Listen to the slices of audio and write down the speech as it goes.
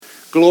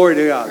Glory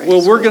to God.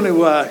 Well, we're going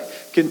to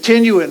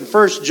continue in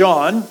 1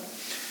 John.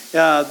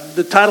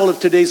 The title of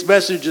today's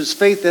message is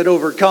Faith That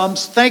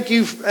Overcomes. Thank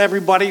you,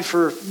 everybody,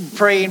 for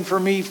praying for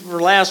me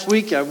for last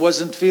week. I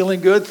wasn't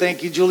feeling good.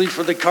 Thank you, Julie,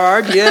 for the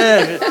card.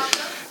 Yeah,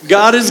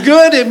 God is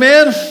good.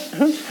 Amen.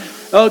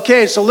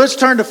 Okay, so let's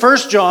turn to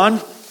 1 John.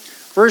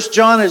 1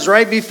 John is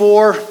right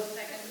before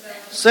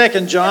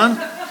 2 John.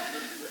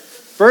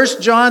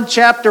 1 John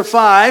chapter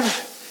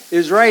 5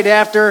 is right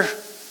after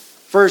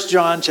 1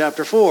 John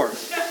chapter 4.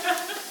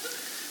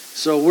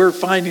 So we're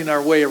finding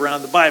our way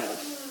around the Bible.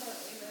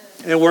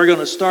 And we're going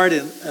to start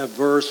in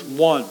verse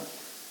 1.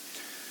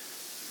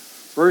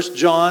 1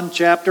 John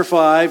chapter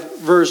 5,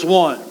 verse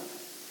 1.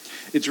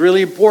 It's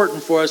really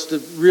important for us to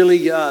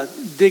really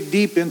dig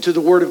deep into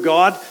the Word of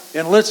God.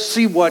 And let's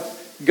see what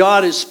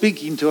God is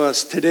speaking to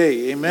us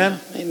today. Amen?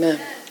 Amen.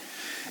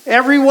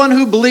 Everyone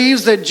who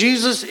believes that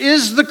Jesus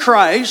is the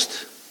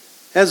Christ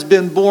has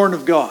been born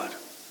of God.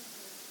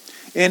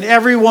 And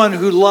everyone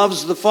who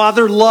loves the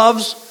Father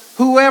loves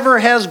whoever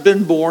has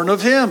been born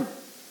of him.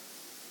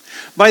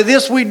 By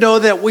this we know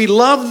that we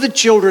love the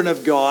children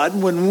of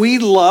God when we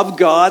love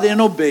God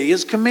and obey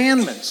his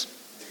commandments.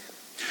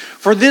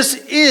 For this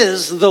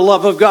is the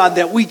love of God,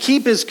 that we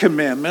keep his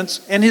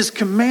commandments, and his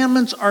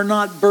commandments are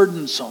not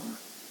burdensome.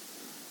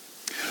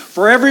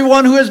 For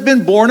everyone who has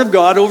been born of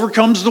God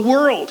overcomes the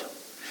world.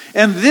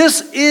 And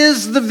this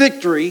is the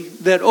victory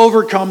that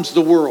overcomes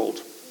the world,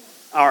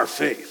 our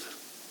faith.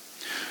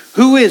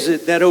 Who is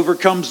it that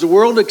overcomes the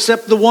world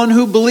except the one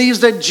who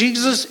believes that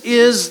Jesus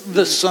is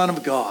the Son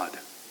of God?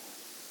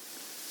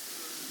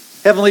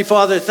 Heavenly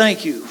Father,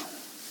 thank you.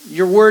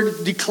 Your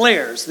word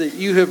declares that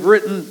you have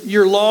written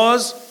your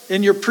laws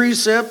and your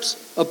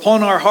precepts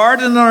upon our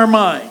heart and our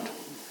mind.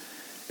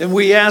 And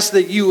we ask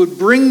that you would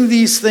bring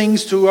these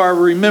things to our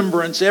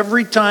remembrance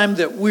every time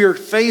that we are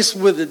faced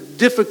with a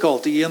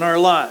difficulty in our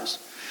lives.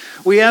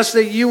 We ask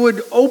that you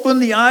would open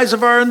the eyes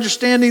of our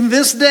understanding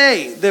this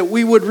day, that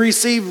we would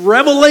receive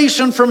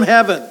revelation from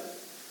heaven,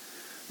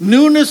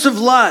 newness of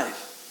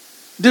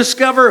life,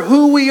 discover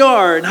who we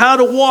are and how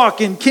to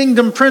walk in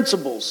kingdom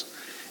principles,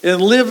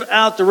 and live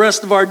out the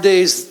rest of our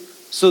days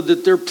so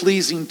that they're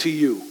pleasing to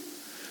you.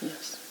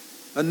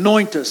 Yes.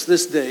 Anoint us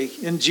this day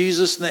in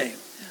Jesus' name.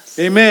 Yes.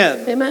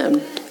 Amen.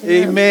 Amen.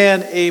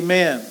 Amen.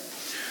 Amen.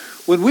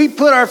 When we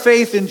put our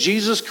faith in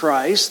Jesus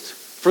Christ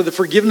for the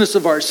forgiveness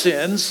of our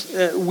sins,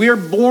 we're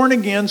born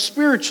again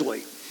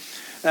spiritually.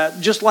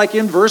 Just like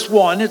in verse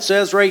 1, it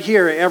says right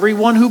here,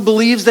 everyone who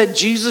believes that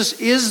Jesus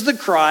is the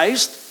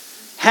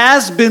Christ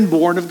has been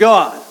born of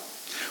God.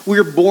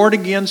 We're born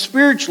again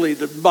spiritually.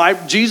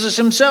 Jesus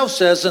himself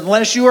says,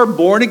 unless you are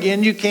born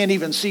again, you can't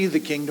even see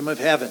the kingdom of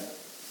heaven.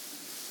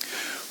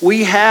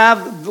 We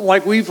have,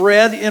 like we've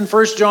read in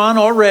 1 John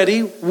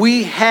already,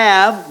 we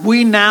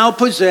now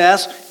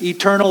possess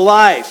eternal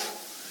life.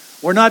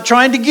 We're not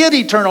trying to get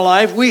eternal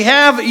life. We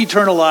have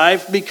eternal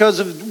life because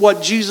of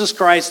what Jesus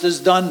Christ has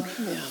done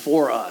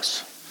for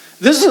us.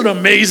 This is an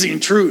amazing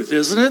truth,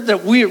 isn't it?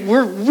 That we're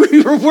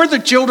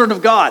the children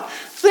of God.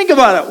 Think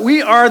about it.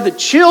 We are the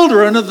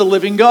children of the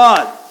living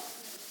God.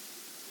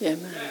 Yeah,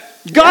 man.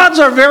 God's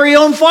our very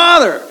own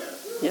Father.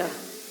 Yeah.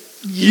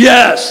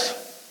 Yes.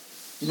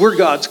 We're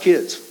God's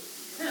kids.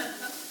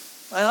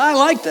 I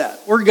like that.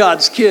 We're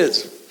God's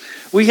kids.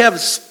 We have a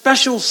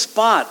special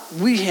spot.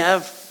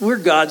 We're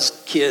God's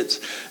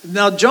kids.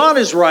 Now, John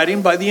is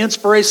writing by the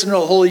inspiration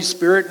of the Holy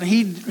Spirit, and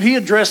he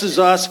addresses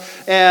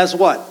us as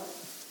what?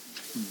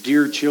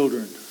 Dear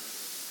children.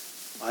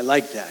 I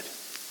like that.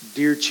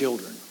 Dear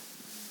children.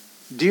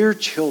 Dear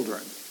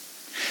children.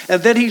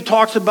 And then he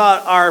talks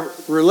about our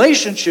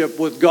relationship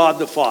with God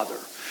the Father.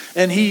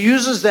 And he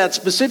uses that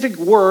specific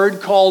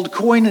word called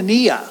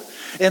koinonia.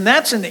 And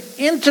that's an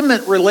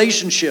intimate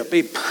relationship,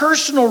 a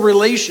personal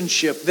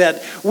relationship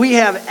that we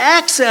have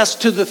access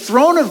to the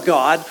throne of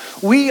God.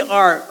 We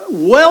are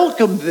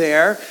welcome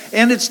there.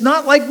 And it's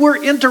not like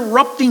we're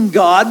interrupting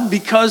God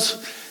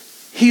because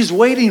he's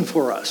waiting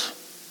for us.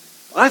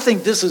 I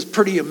think this is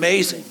pretty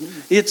amazing.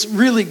 It's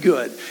really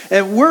good.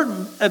 And we're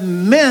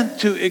meant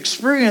to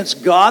experience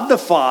God the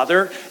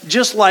Father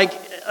just like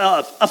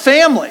a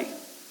family.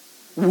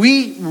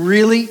 We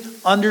really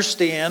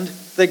understand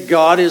that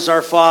God is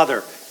our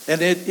Father.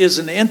 And it is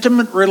an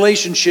intimate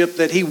relationship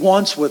that he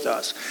wants with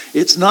us.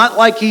 It's not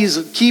like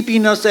he's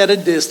keeping us at a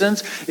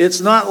distance. It's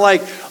not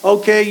like,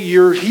 okay,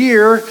 you're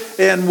here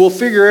and we'll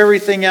figure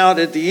everything out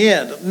at the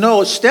end.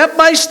 No, step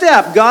by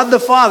step, God the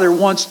Father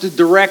wants to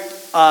direct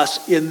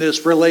us in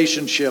this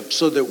relationship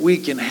so that we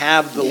can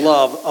have the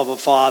love of a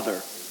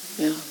father.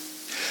 Yeah.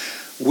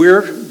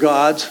 We're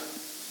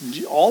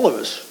God's, all of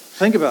us,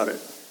 think about it.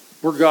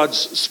 We're God's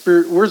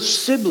spirit, we're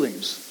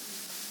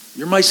siblings.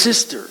 You're my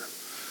sister.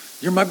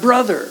 You're my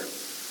brother.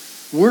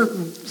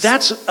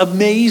 That's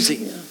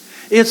amazing.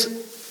 Yeah.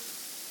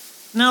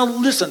 Now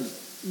listen,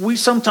 we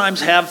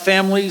sometimes have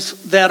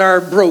families that are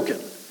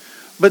broken.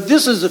 But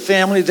this is a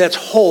family that's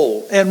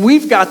whole. And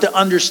we've got to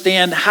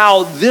understand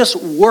how this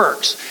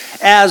works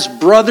as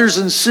brothers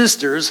and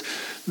sisters,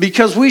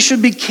 because we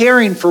should be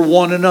caring for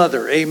one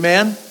another.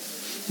 Amen?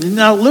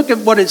 Now look at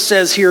what it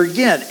says here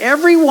again.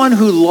 Everyone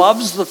who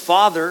loves the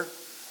Father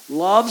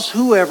loves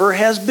whoever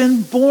has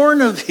been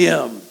born of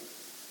him.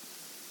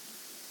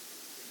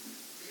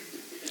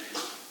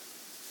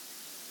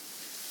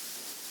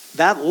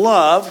 That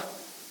love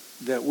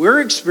that we're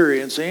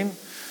experiencing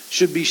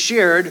should be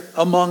shared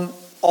among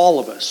all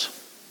of us.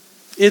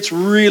 It's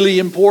really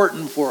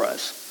important for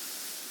us.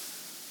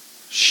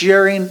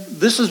 Sharing,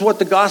 this is what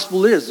the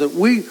gospel is, that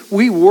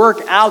we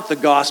work out the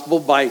gospel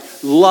by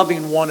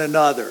loving one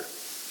another.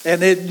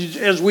 And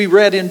as we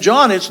read in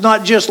John, it's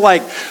not just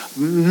like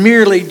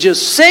merely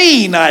just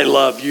saying I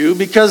love you,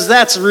 because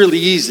that's really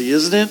easy,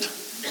 isn't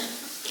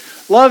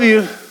it? Love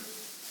you.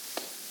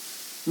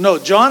 No,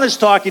 John is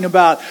talking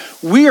about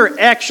we are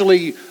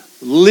actually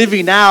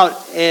living out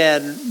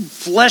and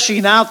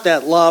fleshing out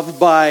that love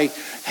by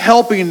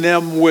helping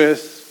them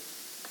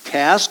with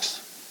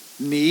tasks,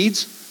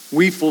 needs.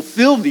 We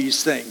fulfill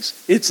these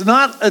things. It's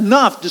not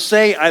enough to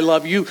say, I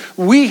love you.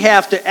 We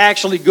have to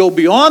actually go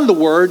beyond the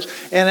words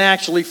and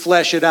actually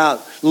flesh it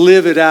out,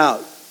 live it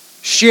out,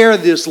 share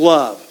this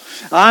love.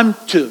 I'm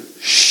to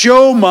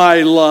show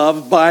my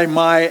love by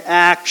my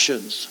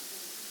actions.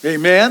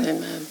 Amen?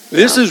 Amen.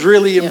 This is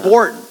really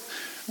important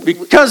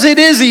because it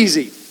is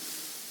easy.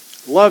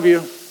 Love you.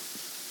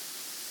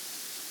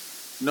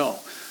 No.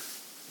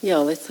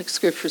 Yeah, it's like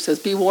Scripture says,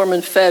 be warm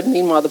and fed.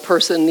 Meanwhile, the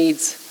person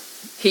needs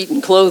heat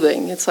and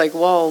clothing. It's like,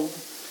 well,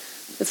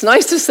 it's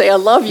nice to say I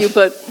love you,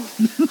 but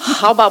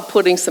how about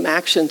putting some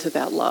action to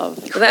that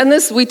love? And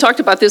this, we talked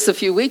about this a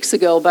few weeks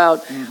ago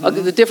about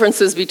the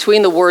differences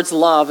between the words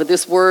love.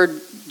 This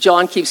word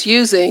John keeps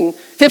using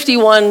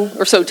 51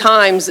 or so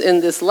times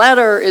in this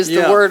letter is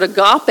the word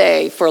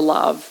agape for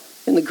love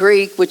in the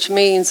Greek, which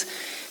means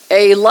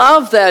a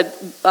love that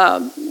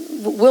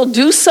will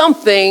do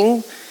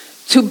something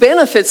to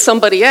benefit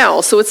somebody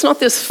else. So it's not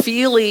this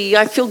feely,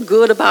 I feel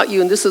good about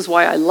you and this is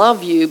why I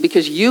love you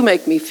because you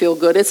make me feel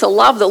good. It's a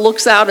love that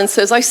looks out and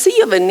says, I see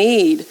you have a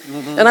need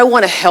and I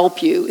want to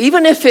help you,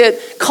 even if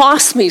it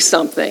costs me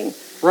something.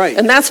 Right.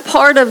 And that's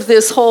part of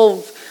this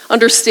whole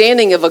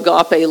understanding of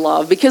agape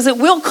love, because it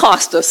will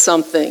cost us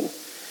something.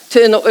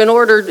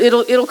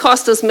 It'll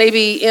cost us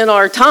maybe in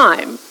our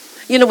time.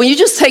 You know, when you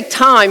just take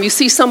time, you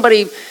see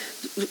somebody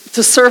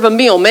to serve a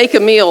meal, make a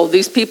meal.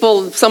 These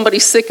people,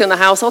 somebody's sick in the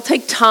house, I'll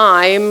take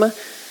time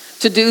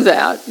to do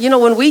that. You know,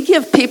 when we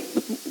give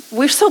people,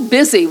 we're so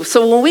busy.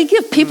 So when we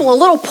give people a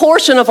little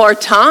portion of our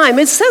time,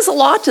 it says a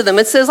lot to them.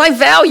 It says, I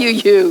value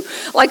you.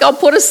 Like I'll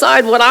put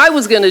aside what I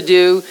was going to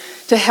do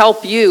to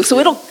help you.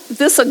 So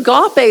this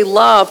agape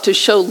love, to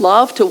show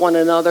love to one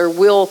another,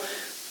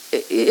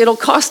 it'll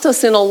cost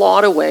us in a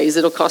lot of ways.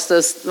 It'll cost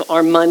us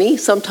our money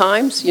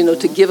sometimes, you know,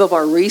 to give of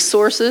our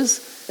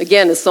resources.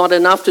 Again, it's not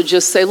enough to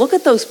just say, look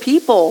at those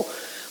people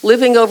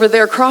living over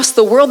there across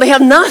the world. They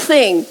have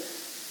nothing.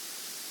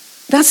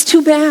 That's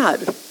too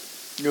bad.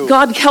 No.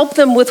 God, help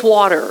them with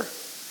water.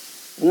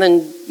 And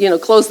then, you know,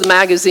 close the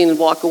magazine and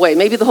walk away.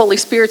 Maybe the Holy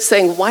Spirit's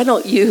saying, why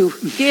don't you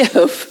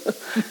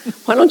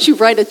give? Why don't you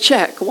write a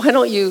check? Why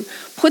don't you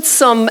put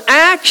some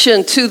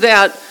action to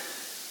that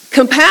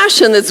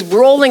compassion that's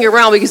rolling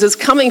around, because it's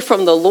coming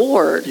from the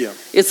Lord. Yeah.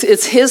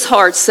 It's his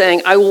heart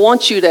saying, I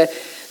want you to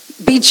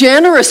be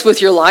generous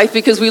with your life,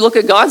 because we look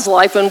at God's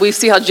life and we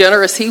see how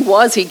generous he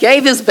was. He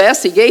gave his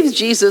best. He gave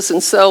Jesus.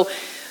 And so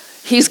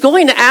he's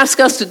going to ask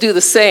us to do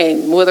the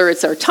same, whether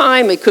it's our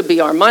time, it could be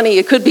our money,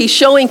 it could be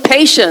showing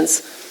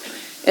patience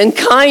and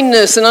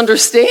kindness and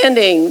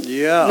understanding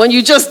when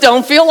you just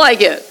don't feel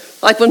like it.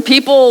 Like when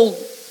people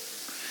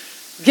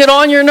get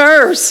on your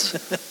nerves.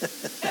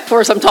 Of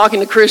course, I'm talking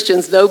to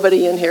Christians.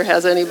 Nobody in here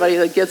has anybody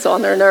that gets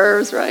on their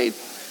nerves, right?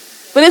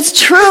 But it's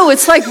true.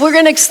 It's like we're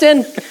going to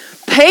extend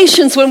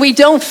patience when we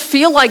don't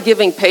feel like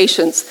giving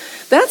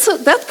patience.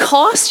 That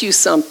costs you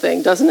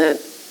something, doesn't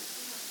it?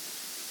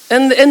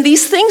 And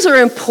these things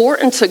are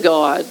important to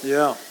God.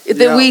 Yeah.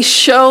 That we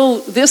show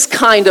this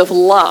kind of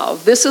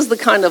love. This is the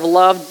kind of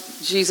love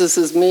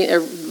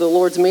the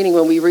Lord's meaning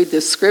when we read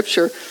this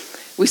scripture.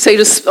 We say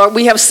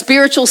we have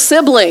spiritual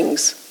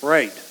siblings.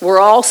 Right. We're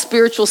all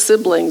spiritual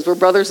siblings. We're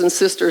brothers and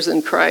sisters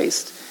in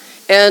Christ.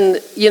 And,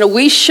 you know,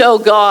 we show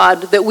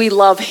God that we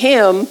love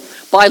him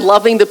by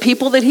loving the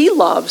people that he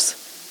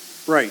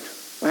loves. Right.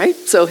 Right?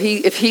 So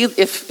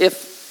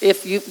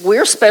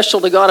we're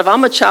special to God, if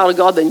I'm a child of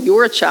God, then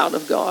you're a child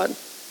of God.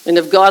 And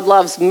if God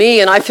loves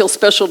me and I feel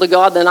special to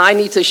God, then I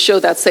need to show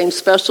that same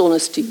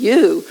specialness to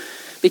you,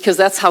 because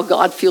that's how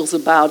God feels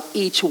about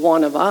each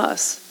one of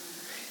us.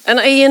 And,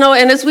 you know,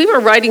 and as we were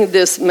writing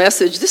this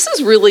message, this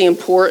is really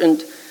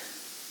important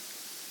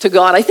to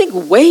God. I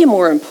think way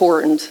more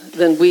important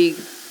than we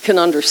can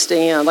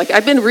understand. Like,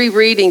 I've been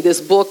rereading this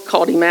book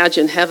called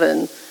Imagine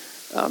Heaven.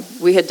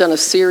 We had done a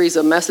series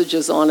of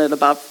messages on it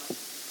about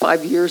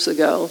 5 years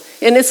ago.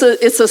 And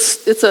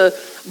it's a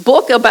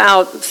book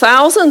about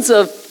thousands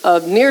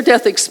of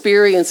near-death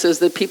experiences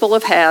that people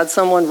have had.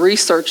 Someone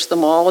researched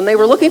them all, and they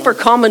were looking for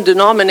common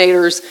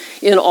denominators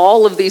in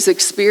all of these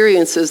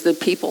experiences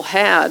that people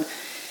had.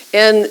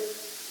 And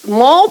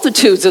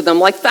multitudes of them,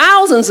 like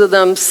thousands of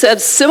them,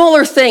 said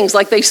similar things,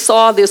 like they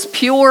saw this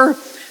pure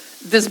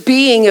this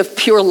being of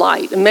pure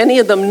light, and many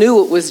of them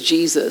knew it was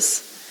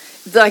Jesus.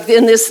 Like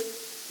in this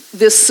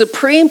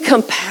supreme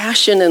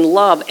compassion and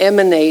love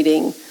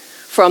emanating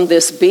from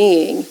this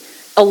being,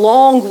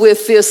 along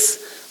with this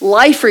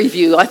life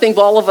review. I think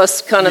all of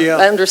us kind of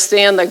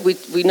understand, like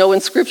we know in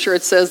Scripture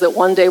it says that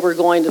one day we're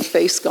going to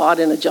face God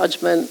in a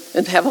judgment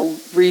and have a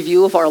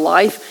review of our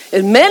life.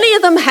 And many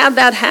of them had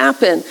that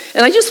happen.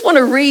 And I just want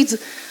to read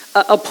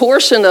a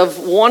portion of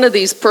one of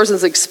these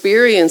persons'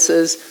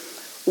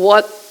 experiences,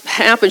 what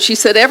happened. She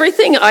said,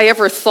 everything I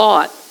ever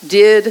thought,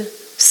 did,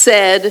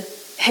 said,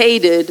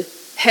 hated,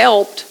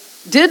 helped,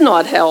 did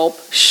not help,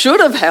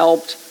 should have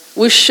helped,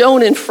 was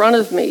shown in front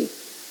of me.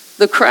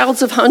 The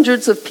crowds of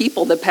hundreds of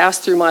people that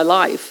passed through my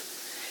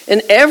life.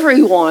 And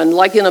everyone,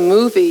 like in a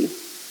movie,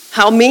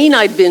 how mean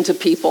I'd been to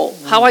people,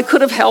 how I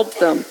could have helped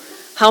them,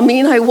 how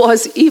mean I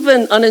was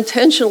even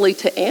unintentionally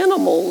to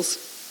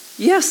animals.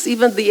 Yes,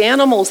 even the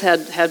animals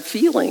had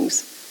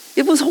feelings.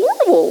 It was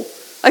horrible.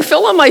 I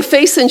fell on my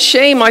face in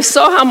shame. I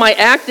saw how my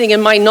acting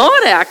and my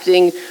not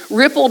acting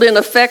rippled in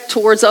effect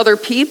towards other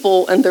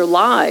people and their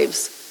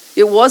lives.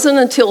 It wasn't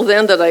until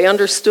then that I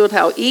understood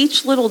how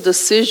each little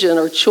decision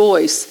or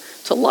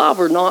choice to love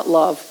or not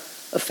love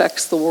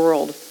affects the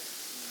world.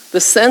 The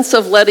sense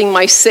of letting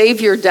my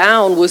Savior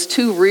down was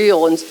too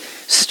real, and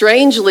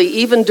strangely,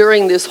 even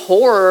during this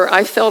horror,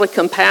 I felt a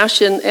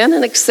compassion and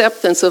an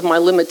acceptance of my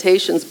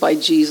limitations by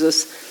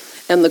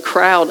Jesus and the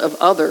crowd of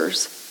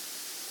others.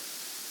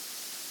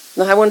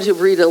 Now, I wanted to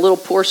read a little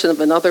portion of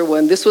another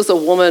one. This was a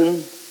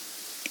woman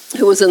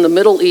who was in the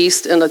Middle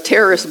East, and a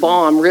terrorist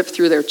bomb ripped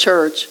through their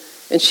church.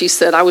 And she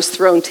said, I was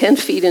thrown 10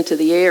 feet into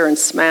the air and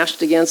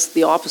smashed against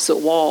the opposite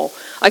wall.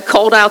 I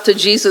called out to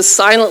Jesus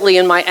silently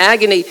in my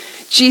agony,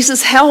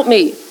 Jesus, help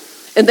me.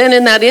 And then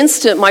in that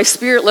instant, my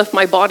spirit left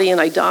my body and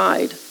I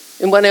died.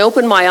 And when I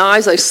opened my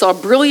eyes, I saw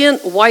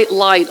brilliant white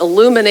light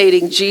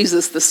illuminating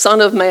Jesus, the Son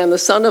of Man, the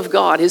Son of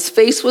God. His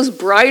face was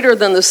brighter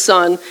than the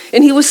sun,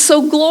 and he was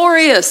so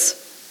glorious.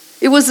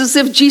 It was as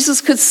if Jesus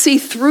could see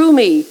through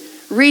me,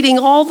 reading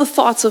all the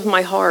thoughts of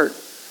my heart.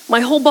 My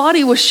whole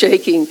body was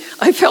shaking.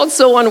 I felt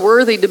so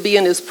unworthy to be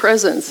in his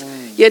presence.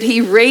 Yet he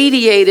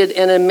radiated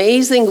an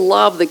amazing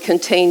love that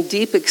contained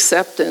deep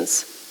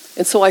acceptance.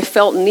 And so I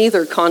felt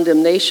neither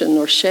condemnation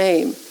nor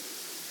shame.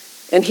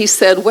 And he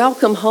said,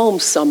 welcome home,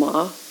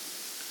 Sama.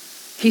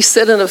 He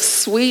said in a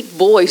sweet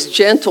voice,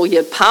 gentle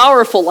yet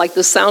powerful like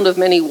the sound of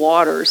many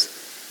waters.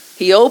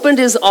 He opened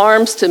his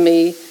arms to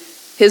me.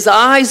 His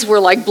eyes were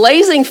like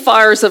blazing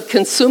fires of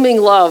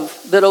consuming love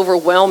that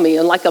overwhelmed me.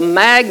 And like a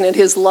magnet,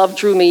 his love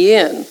drew me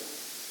in.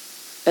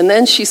 And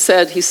then she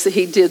said,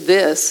 he did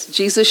this.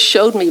 Jesus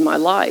showed me my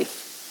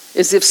life.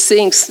 As if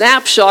seeing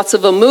snapshots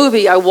of a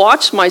movie, I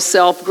watched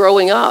myself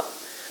growing up.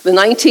 The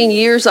 19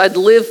 years I'd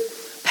lived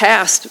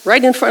past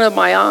right in front of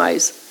my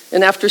eyes.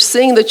 And after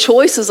seeing the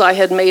choices I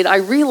had made, I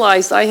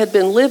realized I had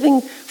been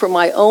living for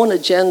my own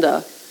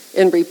agenda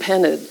and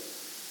repented.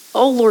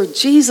 Oh, Lord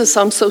Jesus,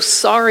 I'm so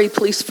sorry.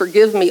 Please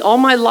forgive me. All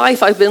my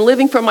life, I've been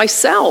living for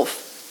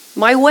myself,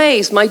 my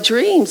ways, my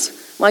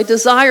dreams, my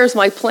desires,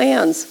 my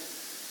plans.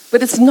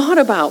 But it's not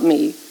about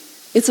me.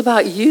 It's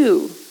about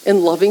you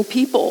and loving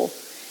people.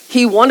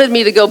 He wanted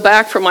me to go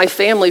back for my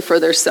family for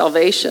their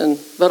salvation,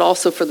 but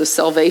also for the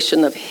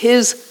salvation of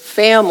his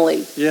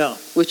family,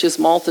 which is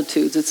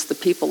multitudes. It's the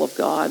people of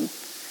God.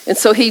 And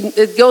so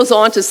it goes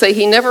on to say,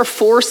 he never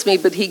forced me,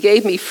 but he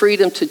gave me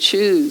freedom to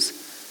choose.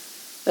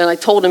 And I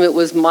told him it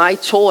was my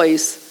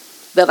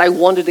choice, that I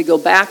wanted to go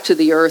back to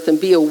the earth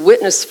and be a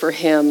witness for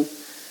him,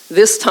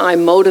 this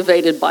time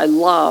motivated by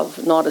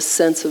love, not a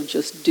sense of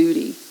just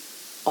duty.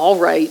 All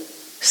right,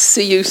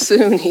 see you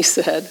soon, he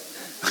said.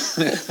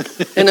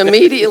 And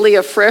immediately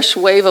a fresh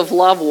wave of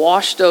love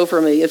washed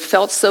over me. It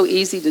felt so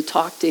easy to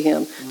talk to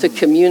him, to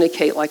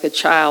communicate like a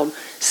child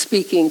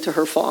speaking to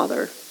her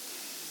father.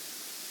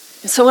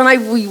 And so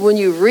when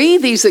you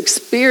read these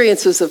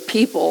experiences of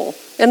people,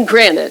 and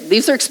granted,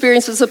 these are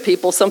experiences of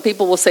people. Some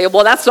people will say,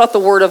 well, that's not the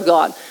Word of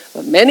God.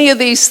 But many of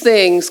these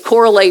things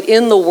correlate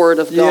in the Word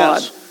of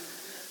God.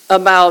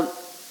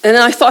 And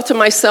I thought to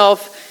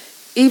myself,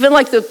 even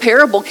like the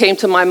parable came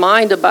to my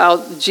mind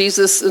about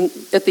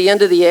Jesus at the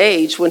end of the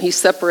age when he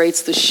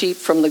separates the sheep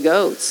from the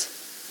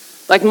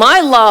goats. Like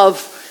my love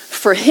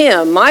for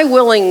him, my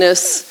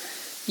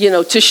willingness,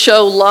 to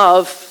show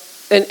love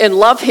and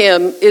love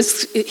him,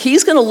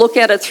 he's going to look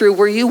at it through,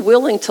 were you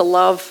willing to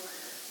love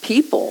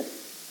people?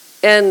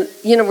 And,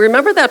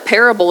 remember that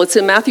parable? It's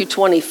in Matthew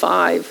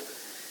 25.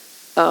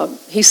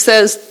 He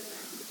says,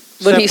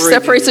 when he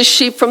separates the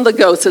sheep from the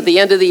goats at the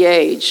end of the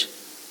age,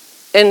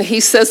 and he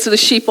says to the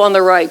sheep on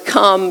the right,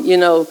 come,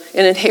 and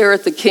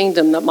inherit the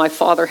kingdom that my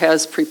Father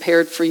has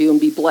prepared for you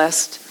and be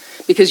blessed.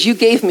 Because you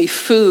gave me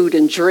food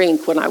and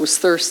drink when I was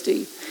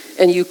thirsty,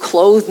 and you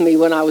clothed me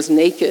when I was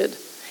naked,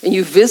 and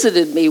you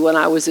visited me when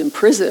I was in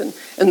prison.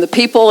 And the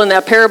people in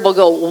that parable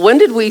go, when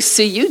did we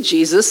see you,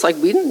 Jesus? Like,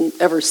 we didn't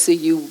ever see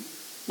you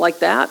like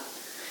that.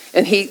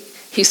 And he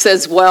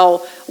says,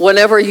 well,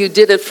 whenever you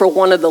did it for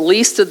one of the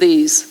least of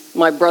these,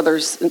 my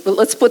brothers,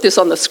 let's put this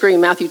on the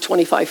screen, Matthew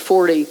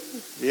 25:40.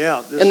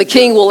 Yeah. And the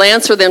king will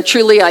answer them,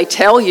 truly I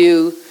tell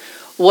you,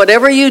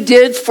 whatever you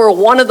did for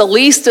one of the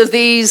least of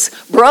these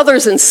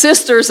brothers and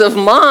sisters of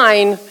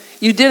mine,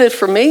 you did it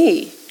for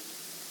me.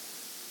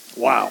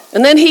 Wow.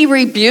 And then he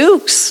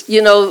rebukes,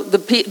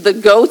 the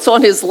goats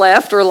on his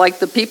left, or like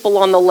the people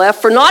on the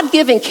left, for not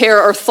giving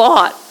care or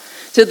thought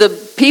to the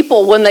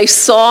people when they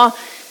saw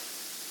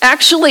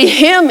actually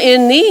him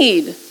in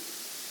need.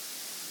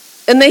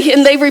 And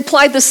they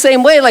replied the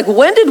same way, like,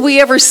 when did we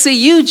ever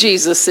see you,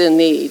 Jesus, in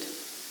need?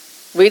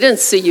 We didn't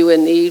see you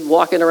in need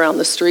walking around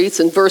the streets.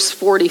 In verse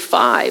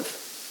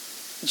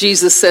 45,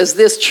 Jesus says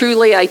this,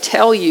 truly I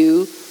tell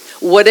you,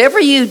 whatever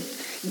you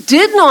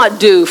did not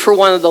do for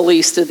one of the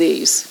least of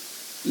these,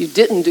 you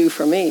didn't do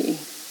for me.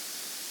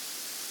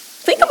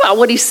 Think about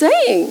what he's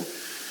saying.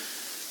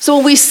 So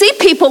when we see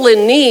people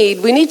in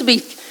need, we need to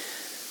be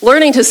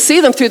learning to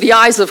see them through the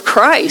eyes of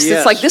Christ. Yes.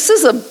 It's like,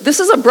 this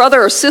is a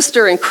brother or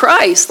sister in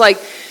Christ. Like,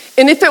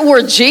 and if it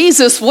were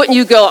Jesus, wouldn't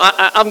you go,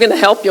 I'm going to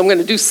help you, I'm going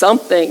to do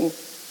something.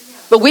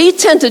 But we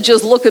tend to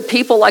just look at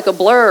people like a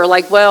blur,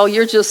 like, well,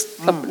 you're just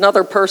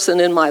another person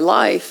in my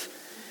life.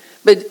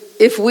 But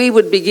if we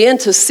would begin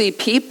to see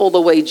people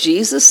the way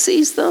Jesus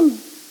sees them,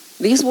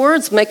 these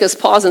words make us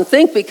pause and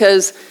think,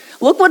 because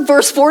look what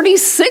verse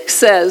 46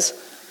 says.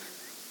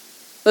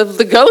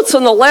 The goats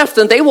on the left,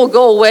 and they will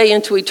go away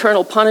into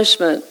eternal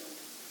punishment,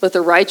 but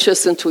the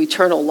righteous into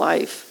eternal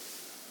life.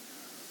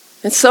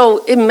 And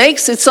so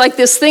it's like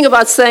this thing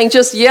about saying,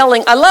 just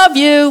yelling, I love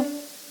you.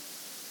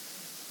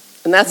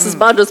 And that's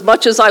about as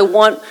much as I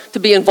want to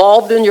be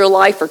involved in your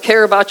life or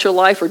care about your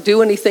life or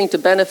do anything to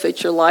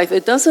benefit your life.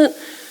 It doesn't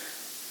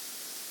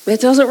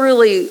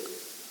really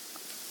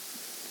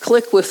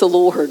click with the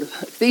Lord.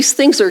 These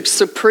things are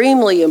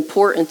supremely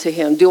important to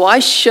him. Do I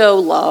show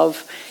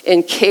love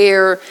and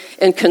care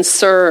and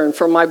concern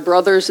for my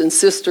brothers and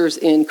sisters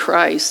in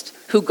Christ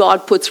who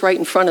God puts right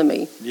in front of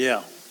me?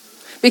 Yeah.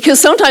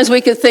 Because sometimes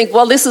we could think,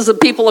 well, this is the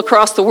people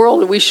across the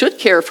world and we should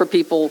care for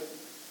people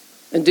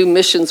and do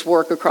missions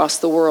work across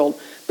the world.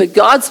 But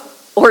God's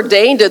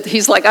ordained it.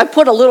 He's like, I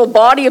put a little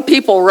body of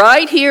people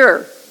right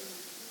here.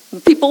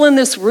 People in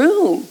this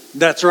room.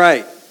 That's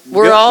right. We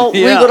would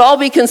all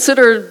be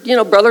considered,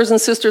 brothers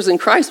and sisters in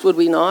Christ, would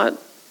we not?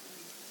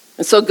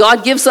 And so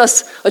God gives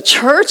us a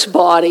church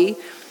body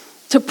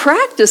to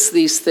practice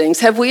these things.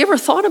 Have we ever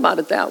thought about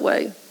it that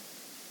way?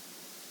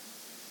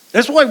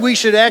 That's why we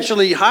should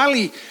actually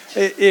highly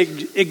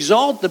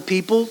exalt the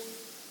people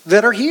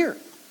that are here.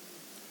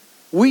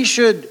 We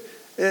should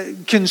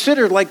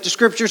consider, like the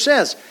scripture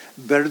says,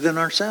 better than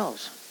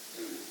ourselves.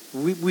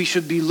 We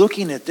should be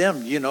looking at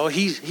them.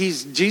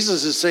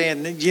 Jesus is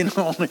saying,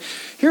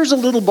 here's a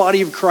little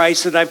body of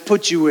Christ that I've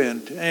put you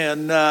in.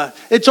 And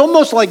it's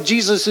almost like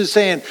Jesus is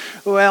saying,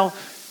 well,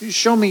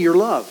 show me your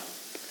love.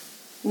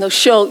 No,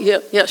 show me.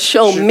 Yeah.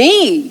 Show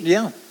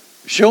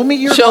me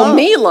your love. Show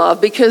me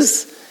love,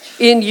 because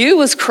in you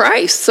is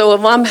Christ. So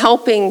if I'm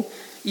helping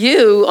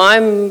you,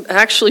 I'm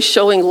actually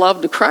showing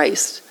love to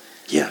Christ.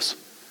 Yes.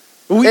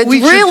 It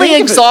really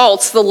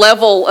exalts the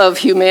level of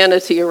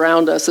humanity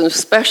around us, and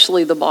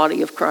especially the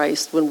body of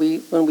Christ when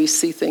we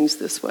see things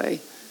this way.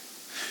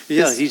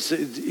 Yeah,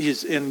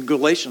 he's in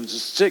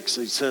Galatians 6,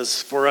 he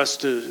says for us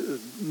to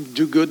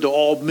do good to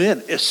all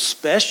men,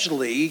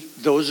 especially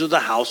those of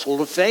the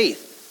household of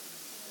faith.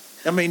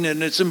 I mean,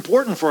 and it's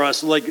important for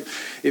us. Like,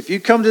 if you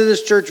come to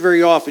this church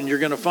very often, you're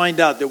going to find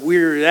out that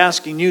we're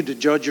asking you to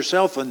judge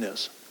yourself on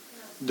this.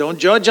 Don't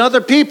judge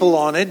other people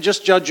on it,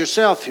 just judge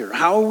yourself here.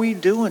 How are we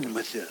doing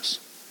with this?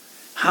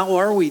 How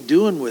are we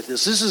doing with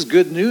this? This is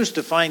good news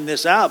to find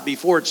this out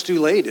before it's too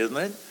late, isn't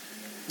it?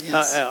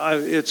 Yes.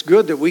 It's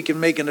good that we can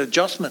make an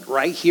adjustment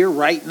right here,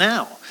 right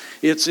now.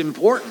 It's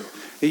important,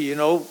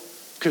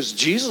 because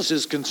Jesus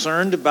is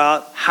concerned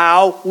about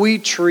how we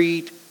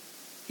treat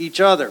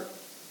each other.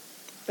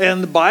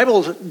 And the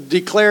Bible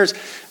declares,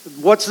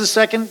 what's the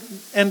second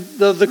and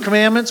the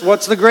commandments?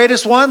 What's the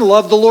greatest one?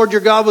 Love the Lord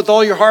your God with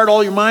all your heart,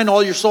 all your mind,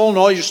 all your soul, and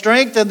all your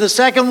strength. And the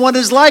second one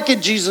is like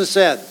it, Jesus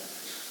said.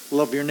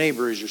 Love your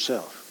neighbor as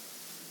yourself.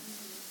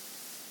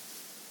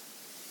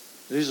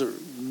 These are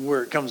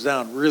where it comes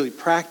down really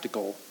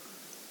practical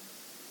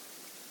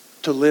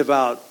to live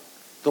out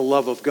the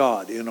love of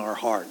God in our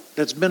heart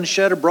that's been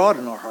shed abroad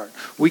in our heart.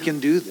 We can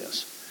do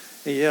this.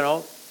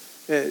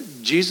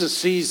 Jesus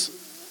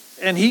sees,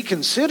 and he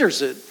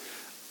considers it,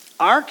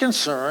 our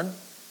concern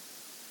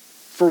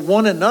for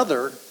one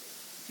another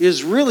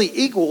is really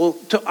equal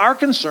to our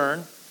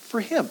concern for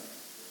him.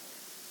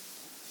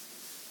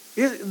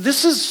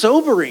 This is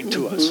sobering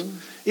to us.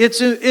 And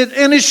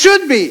it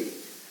should be.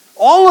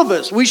 All of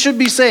us, we should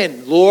be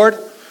saying, Lord,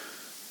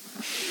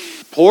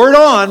 pour it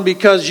on,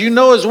 because you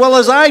know as well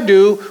as I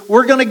do,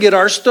 we're going to get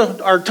our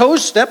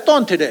toes stepped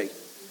on today.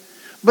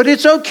 But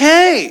it's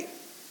okay.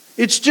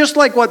 It's just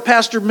like what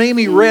Pastor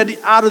Mamie read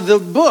out of the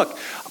book.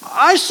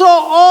 I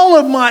saw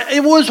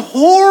it was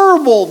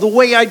horrible the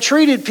way I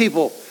treated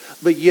people.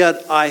 But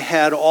yet I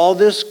had all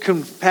this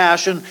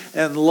compassion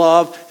and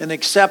love and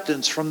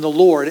acceptance from the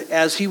Lord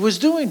as he was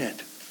doing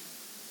it.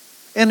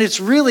 And it's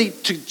really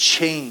to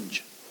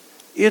change.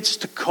 It's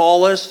to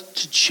call us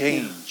to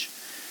change.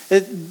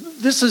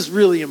 This is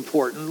really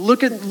important.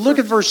 Look at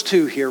verse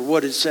 2 here,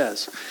 what it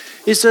says.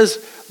 It says,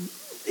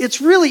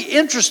 it's really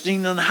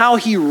interesting on how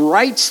he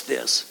writes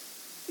this.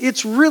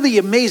 It's really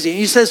amazing.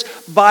 He says,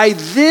 by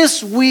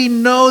this we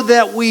know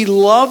that we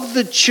love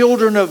the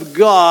children of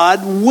God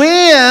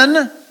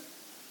when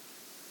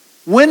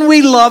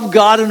we love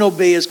God and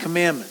obey his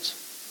commandments.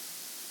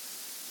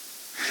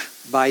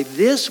 By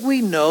this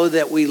we know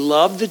that we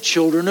love the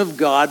children of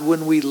God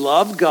when we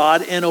love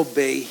God and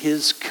obey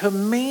his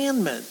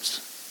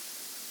commandments.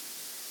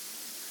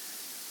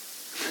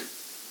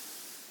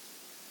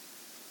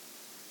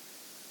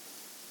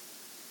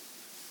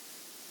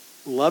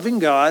 Loving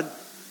God,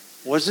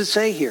 what does it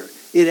say here?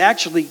 It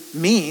actually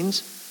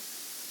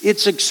means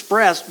it's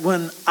expressed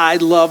when I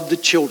love the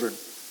children.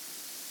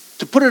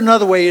 To put it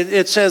another way,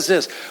 it says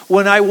this: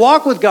 when I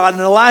walk with God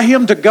and allow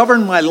him to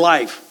govern my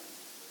life,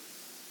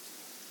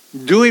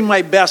 doing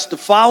my best to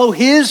follow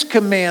his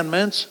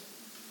commandments,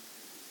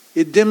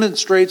 it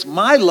demonstrates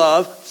my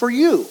love for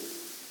you.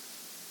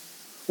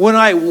 When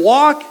I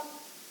walk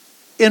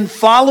in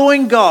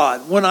following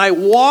God, when I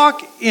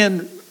walk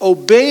in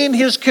obeying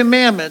his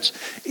commandments,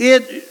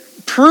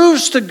 it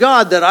proves to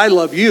God that I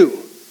love you.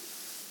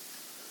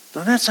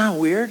 Doesn't that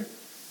sound weird?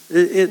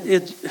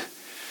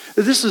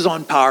 This is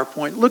on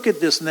PowerPoint. Look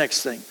at this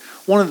next thing.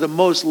 One of the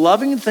most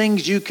loving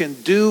things you can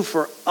do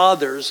for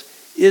others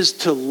is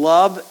to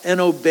love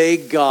and obey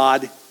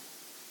God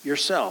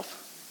yourself.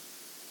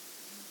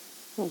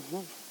 Mm-hmm.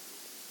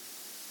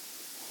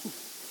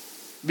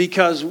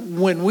 Because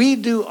when we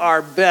do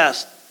our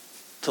best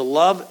to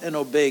love and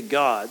obey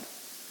God,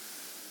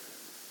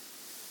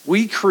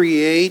 we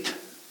create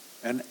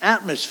an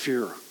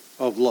atmosphere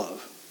of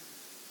love.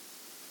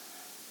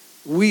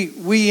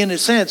 We in a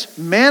sense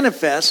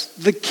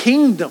manifest the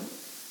kingdom.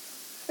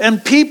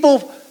 And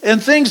people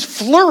and things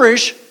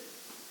flourish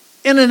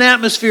in an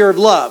atmosphere of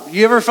love.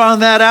 You ever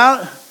found that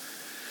out?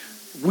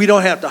 We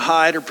don't have to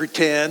hide or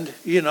pretend,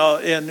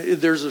 and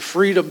there's a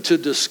freedom to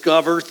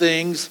discover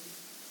things.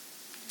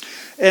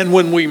 And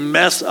when we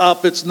mess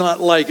up, it's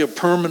not like a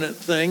permanent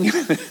thing.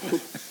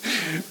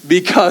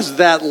 Because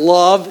that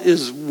love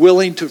is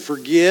willing to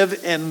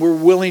forgive and we're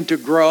willing to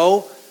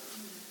grow.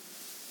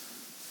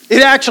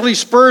 It actually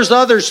spurs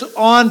others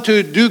on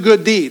to do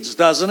good deeds,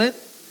 doesn't it?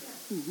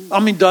 I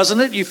mean, doesn't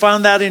it? You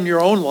found that in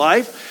your own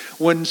life.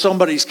 When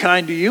somebody's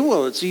kind to you,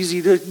 well, it's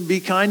easy to be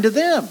kind to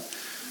them.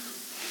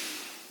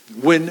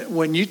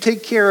 When you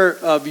take care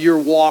of your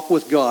walk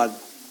with God,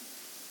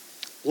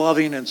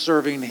 loving and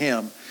serving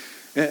him,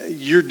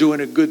 you're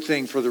doing a good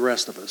thing for the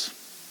rest of us.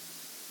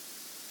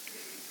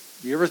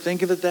 You ever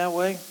think of it that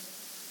way?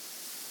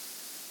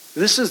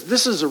 This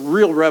is a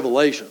real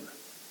revelation.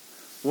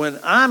 When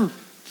I'm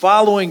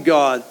following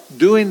God,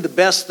 doing the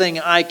best thing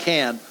I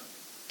can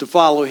to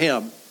follow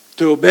him,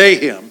 to obey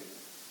him,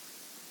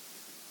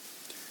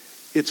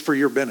 it's for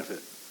your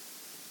benefit.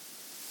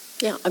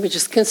 Yeah, I mean,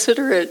 just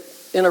consider it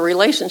in a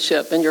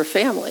relationship, in your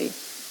family.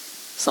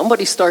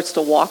 Somebody starts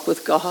to walk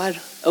with God,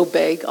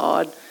 obey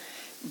God,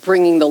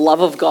 bringing the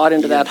love of God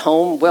into that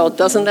home. Well,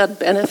 doesn't that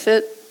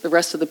benefit the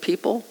rest of the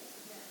people?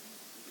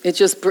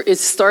 It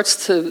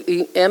starts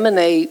to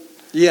emanate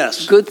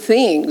good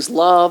things,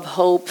 love,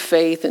 hope,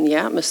 faith in the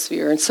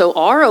atmosphere. And so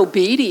our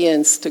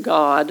obedience to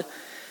God,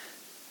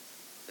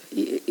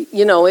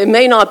 it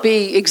may not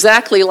be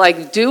exactly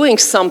like doing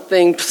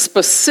something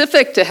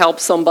specific to help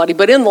somebody,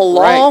 but in the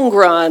long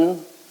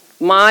run,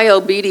 my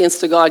obedience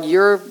to God,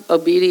 your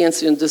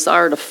obedience and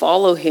desire to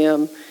follow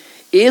him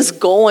is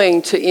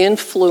going to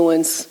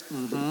influence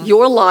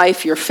your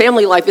life, your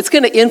family life. It's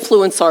going to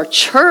influence our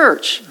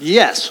church.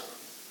 Yes.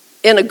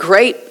 In a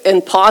great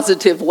and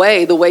positive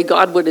way, the way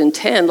God would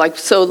intend.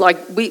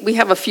 We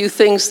have a few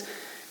things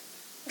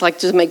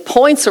to make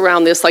points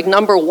around this. Like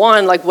number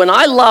one, when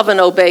I love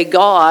and obey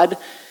God,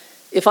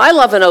 if I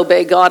love and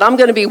obey God, I'm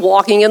going to be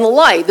walking in the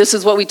light. This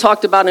is what we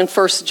talked about in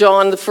 1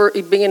 John,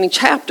 the beginning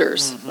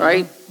chapters,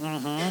 right?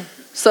 Mm-hmm.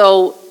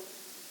 So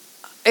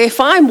if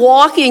I'm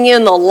walking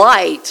in the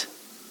light,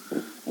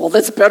 well,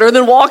 that's better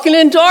than walking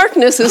in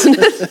darkness, isn't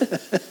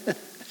it?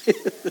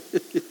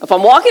 If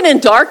I'm walking in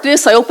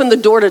darkness, I open the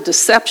door to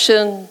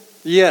deception.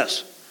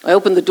 Yes. I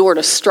open the door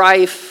to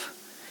strife.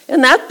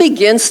 And that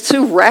begins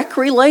to wreck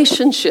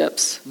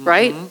relationships,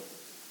 right?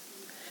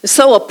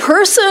 So a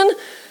person,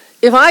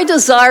 if I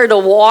desire to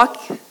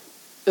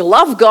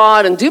love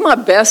God and do my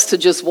best to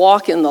just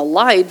walk in the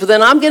light,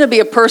 then I'm going to be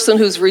a person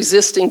who's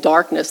resisting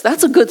darkness.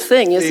 That's a good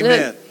thing, isn't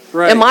it?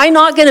 Right. Am I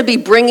not going to be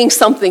bringing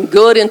something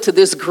good into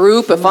this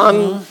group if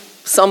I'm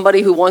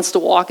somebody who wants to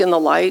walk in the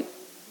light?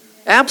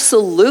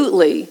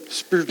 Absolutely.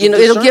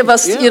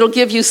 It'll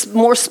give you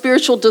more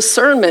spiritual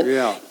discernment.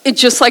 Yeah.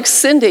 It's just like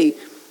Cindy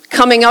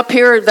coming up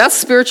here, that's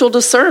spiritual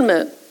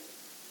discernment.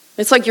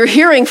 It's like you're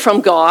hearing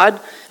from God.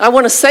 I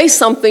want to say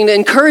something to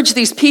encourage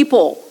these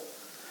people.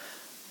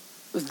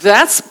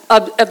 That's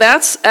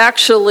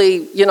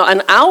actually,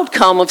 an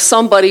outcome of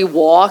somebody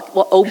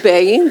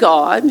obeying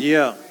God.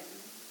 Yeah.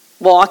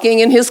 walking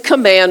in his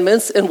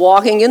commandments and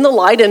walking in the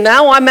light, and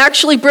now I'm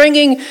actually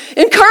bringing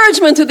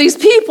encouragement to these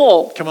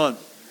people. Come on.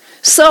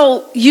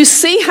 So you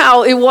see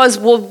how it was,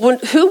 well,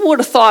 who would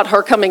have thought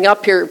her coming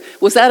up here,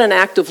 was that an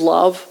act of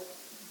love?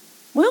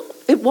 Well,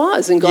 it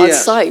was in God's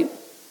sight,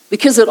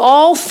 because it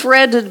all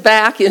threaded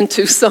back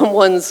into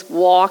someone's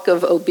walk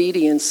of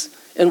obedience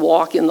and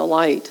walk in the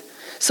light.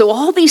 So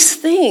all these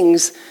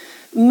things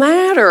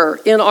matter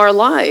in our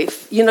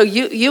life. You know,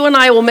 you and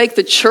I will make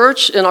the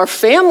church and our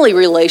family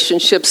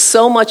relationships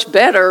so much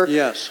better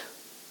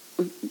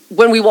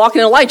when we walk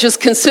in the light. Just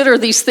consider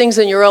these things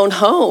in your own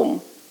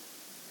home.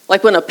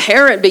 Like when a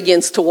parent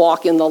begins to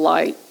walk in the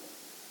light,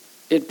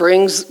 it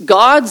brings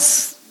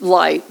God's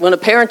light. When a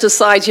parent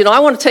decides, I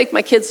want to take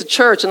my kids to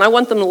church and I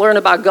want them to learn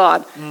about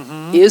God,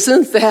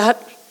 isn't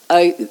that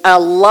a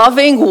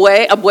loving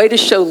way, a way to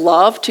show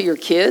love to your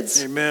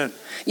kids? Amen.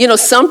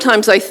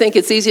 Sometimes I think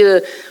it's easy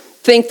to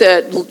think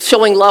that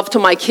showing love to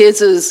my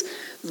kids is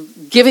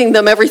giving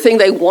them everything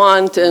they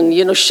want and,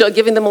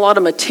 giving them a lot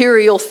of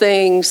material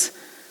things.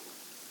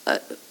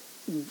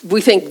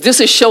 We think this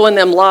is showing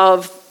them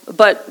love,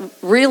 but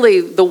really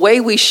the way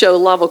we show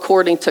love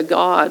according to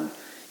God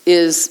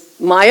is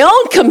my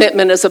own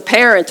commitment as a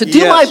parent to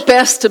do my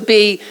best to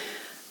be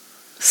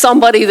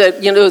somebody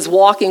that, is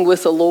walking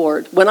with the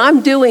Lord. When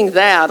I'm doing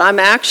that, I'm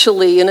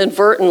actually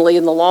inadvertently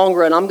in the long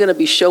run, I'm going to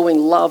be showing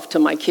love to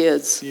my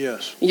kids.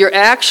 Yes. You're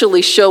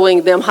actually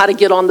showing them how to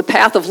get on the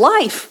path of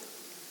life.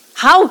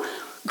 How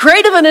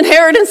great of an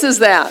inheritance is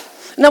that?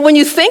 Now, when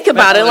you think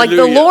about it, like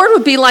the Lord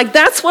would be like,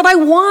 that's what I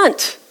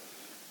want.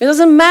 It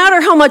doesn't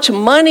matter how much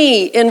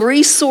money and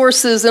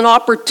resources and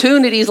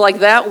opportunities like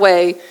that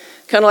way,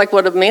 kind of like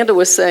what Amanda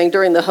was saying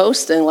during the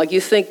hosting, like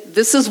you think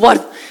this is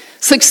what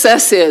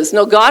success is.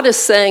 No, God is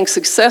saying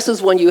success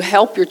is when you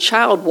help your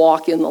child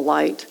walk in the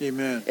light.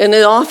 Amen. And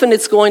then often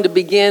it's going to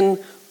begin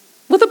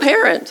with a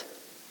parent.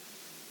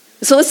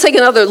 So let's take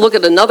another look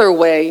at another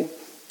way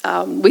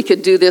we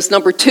could do this.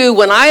 Number 2,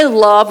 when I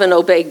love and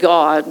obey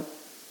God,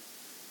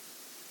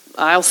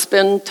 I'll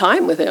spend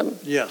time with him.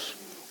 Yes.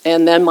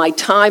 And then my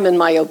time and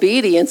my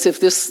obedience, if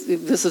this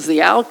is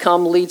the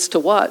outcome, leads to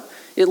what?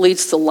 It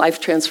leads to life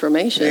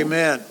transformation.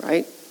 Amen.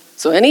 Right?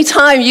 So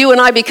anytime you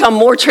and I become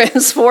more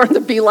transformed to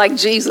be like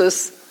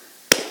Jesus,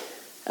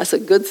 that's a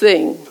good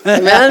thing.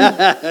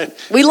 Amen?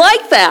 We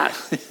like that.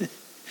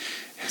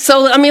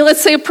 So,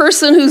 let's say a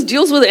person who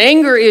deals with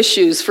anger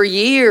issues for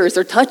years,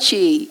 they're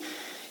touchy,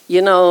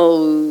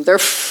 they're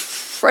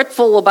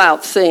fretful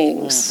about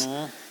things.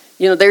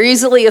 They're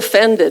easily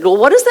offended. Well,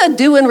 what does that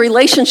do in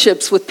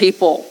relationships with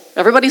people?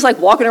 Everybody's like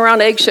walking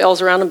around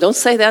eggshells around them. Don't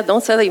say that.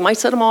 Don't say that. You might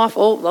set them off.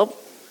 Oh,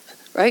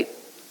 right?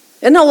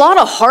 And a lot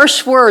of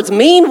harsh words,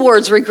 mean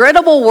words,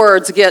 regrettable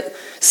words get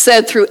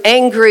said through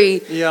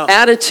angry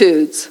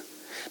attitudes.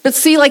 But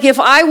see, like if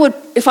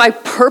I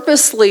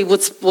purposely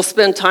will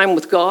spend time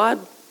with God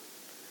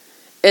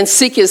and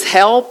seek his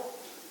help,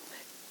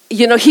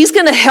 he's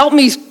going to help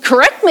me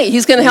correct me.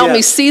 He's going to help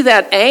me see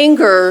that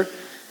anger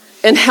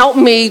and help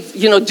me,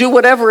 do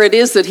whatever it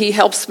is that he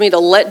helps me to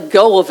let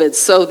go of it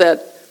so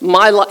that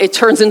it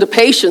turns into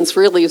patience,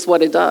 really is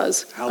what it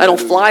does. Hallelujah. I don't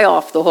fly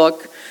off the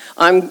hook.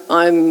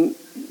 I'm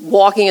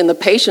walking in the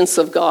patience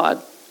of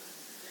God.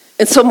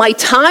 And so my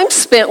time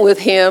spent with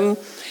him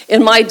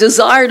and my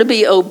desire to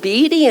be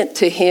obedient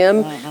to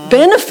him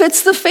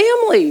benefits the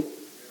family.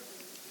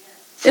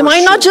 It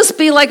might not just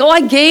be like,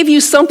 I gave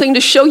you something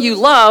to show you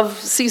love.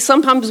 See,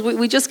 sometimes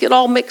we just get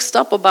all mixed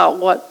up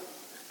about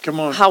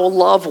how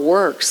love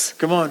works.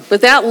 Come on.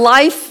 But that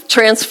life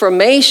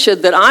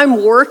transformation that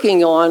I'm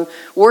working on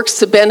works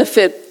to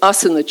benefit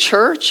us in the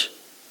church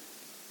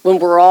when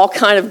we're all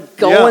kind of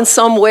going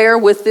somewhere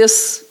with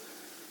this.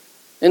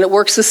 And it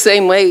works the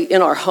same way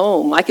in our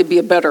home. I could be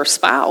a better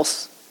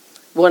spouse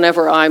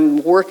whenever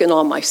I'm working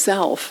on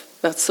myself.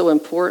 That's so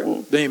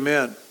important.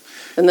 Amen.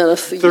 And then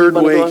third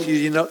way,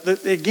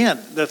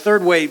 the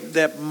third way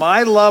that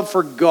my love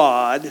for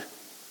God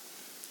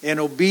and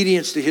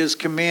obedience to his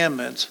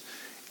commandments,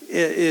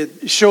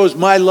 it shows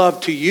my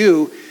love to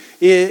you,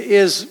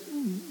 is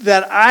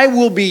that I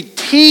will be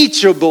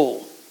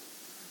teachable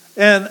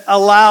and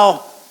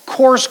allow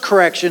course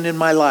correction in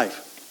my life.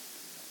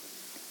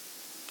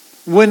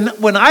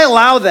 When I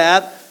allow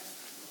that,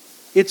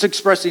 it's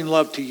expressing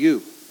love to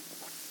you.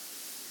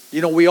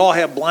 We all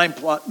have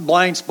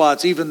blind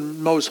spots.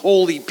 Even most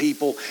holy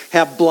people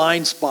have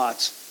blind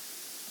spots.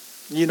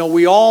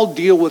 We all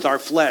deal with our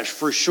flesh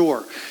for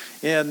sure.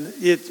 And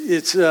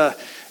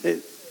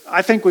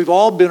I think we've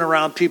all been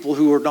around people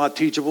who are not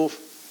teachable,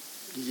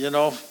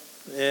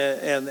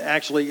 and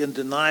actually in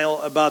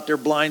denial about their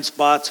blind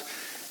spots.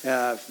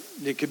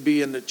 It could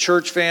be in the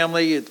church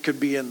family. It could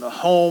be in the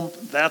home.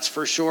 That's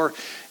for sure.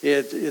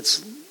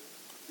 It's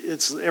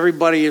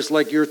everybody is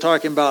like you're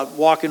talking about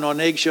walking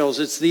on eggshells.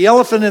 It's the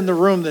elephant in the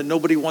room that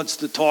nobody wants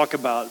to talk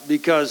about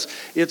because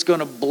it's going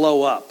to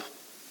blow up.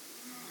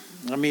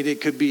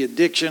 It could be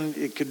addiction.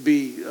 It could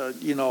be,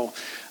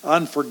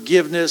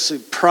 unforgiveness,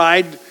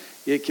 pride.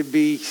 It could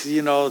be,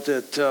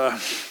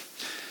 that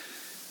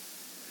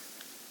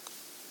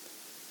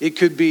It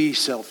could be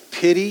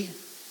self-pity.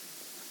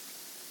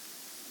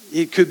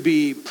 It could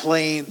be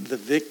playing the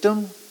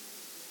victim.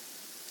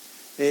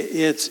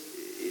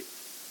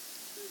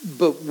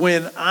 But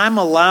when I'm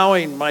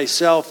allowing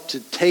myself to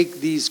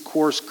take these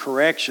course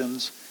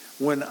corrections,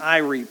 when I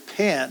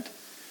repent,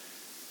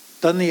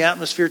 doesn't the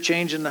atmosphere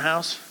change in the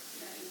house?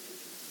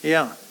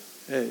 Yeah.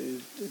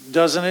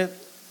 Doesn't it?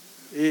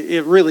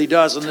 It really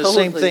does. And the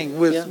same thing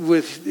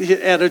with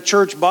at a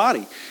church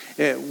body.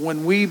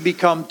 When we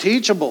become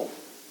teachable,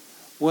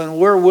 when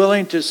we're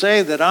willing to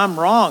say that I'm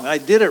wrong, I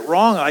did it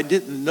wrong, I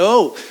didn't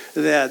know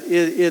that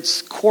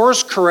it's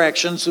course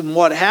corrections, and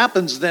what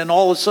happens then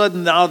all of a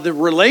sudden now the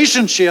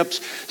relationships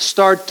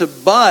start to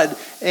bud,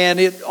 and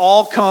it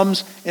all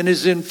comes and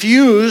is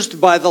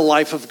infused by the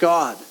life of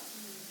God.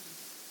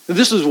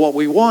 This is what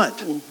we want.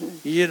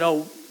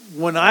 Mm-hmm.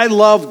 When I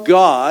love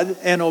God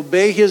and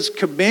obey His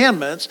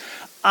commandments,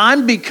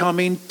 I'm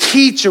becoming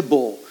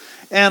teachable.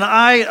 And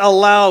I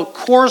allow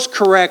course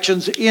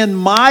corrections in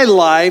my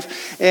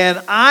life,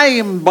 and I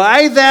am,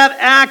 by that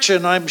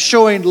action, I'm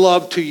showing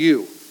love to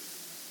you.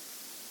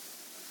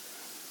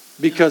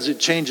 Because it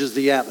changes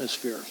the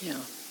atmosphere. Yeah.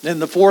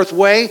 And the fourth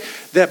way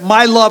that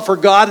my love for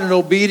God and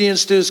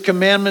obedience to His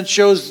commandments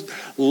shows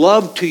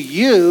love to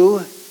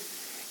you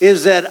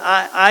is that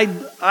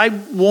I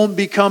won't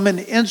become an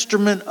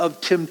instrument of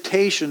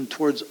temptation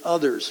towards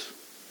others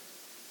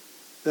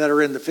that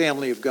are in the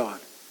family of God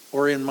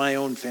or in my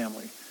own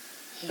family.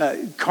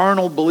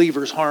 Carnal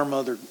believers harm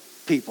other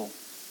people.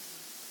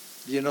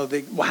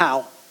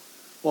 How?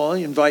 Well,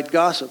 you invite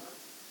gossip.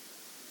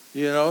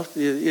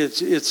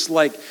 It's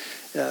like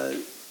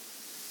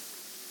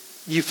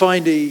you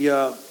find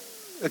a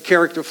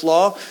character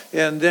flaw,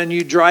 and then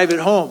you drive it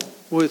home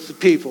with the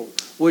people,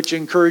 which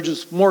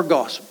encourages more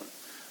gossip.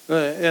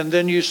 And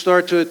then you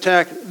start to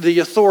attack the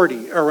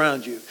authority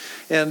around you.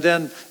 And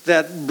then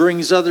that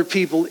brings other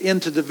people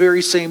into the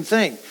very same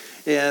thing.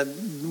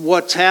 And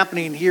what's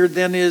happening here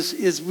then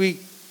is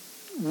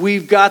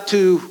we've got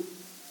to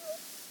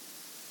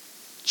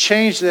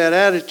change that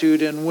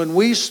attitude. And when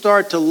we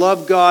start to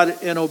love God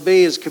and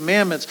obey His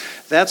commandments,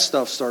 that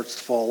stuff starts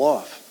to fall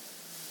off.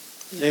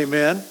 Yeah.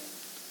 Amen?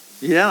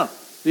 Yeah.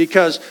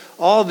 Because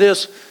all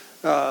this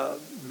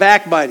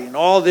backbiting,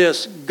 all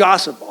this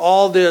gossip,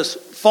 all this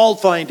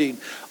fault finding,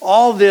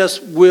 all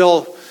this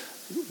will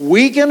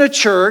weaken a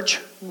church,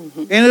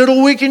 and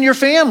it'll weaken your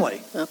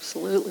family.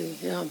 Absolutely,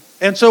 yeah.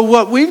 And so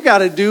what we've got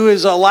to do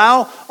is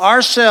allow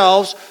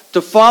ourselves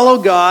to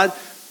follow God.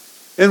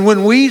 And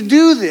when we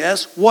do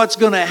this, what's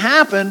going to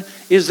happen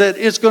is that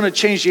it's going to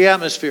change the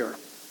atmosphere.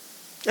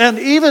 And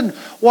even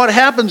what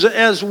happens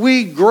as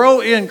we grow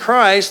in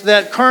Christ,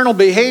 that carnal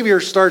behavior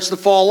starts to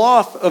fall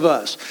off of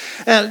us.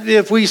 And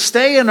if we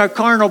stay in a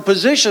carnal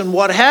position,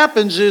 what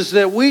happens is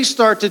that we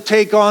start to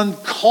take on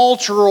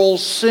cultural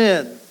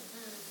sin.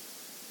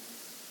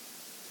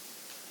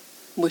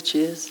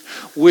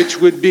 Which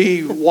would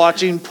be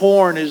watching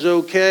porn is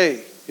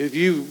okay.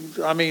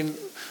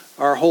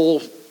 Our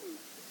whole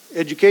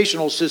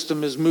educational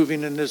system is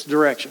moving in this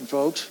direction,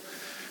 folks.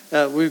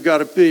 We've got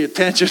to pay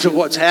attention to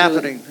what's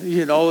happening.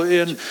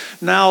 And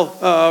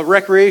now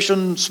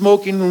recreation,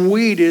 smoking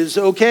weed is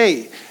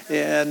okay.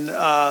 And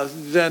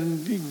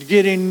then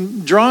getting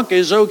drunk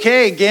is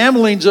okay.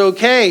 Gambling's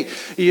okay.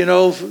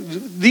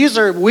 These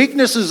are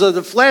weaknesses of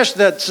the flesh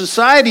that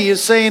society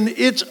is saying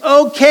it's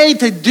okay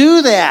to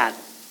do that.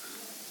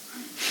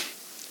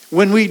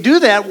 When we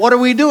do that, what are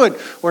we doing?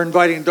 We're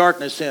inviting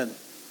darkness in.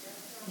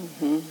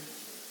 Mm-hmm.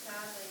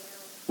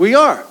 We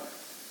are.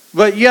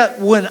 But yet,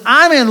 when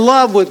I'm in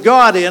love with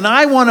God and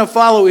I want to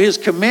follow His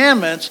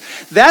commandments,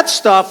 that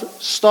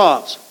stuff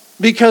stops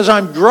because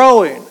I'm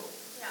growing.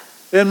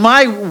 And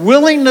my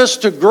willingness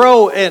to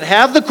grow and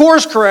have the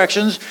course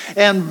corrections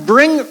and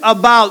bring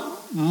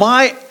about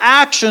my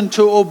action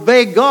to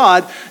obey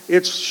God,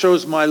 it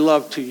shows my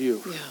love to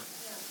you.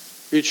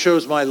 Yeah. It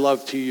shows my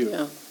love to you.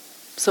 Yeah.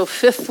 So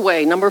fifth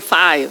way, number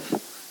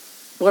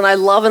 5, when I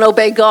love and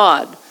obey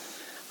God,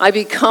 I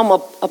become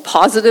a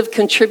positive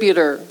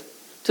contributor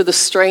to the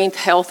strength,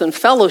 health, and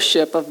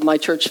fellowship of my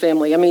church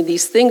family.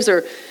 These things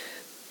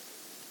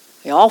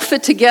they all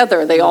fit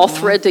together. They all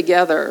thread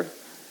together.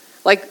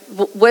 Like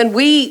when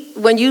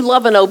you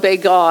love and obey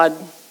God,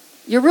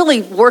 you're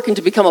really working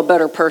to become a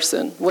better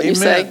person. What you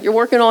say, you're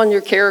working on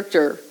your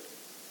character.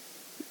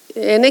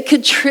 And it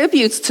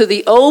contributes to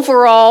the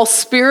overall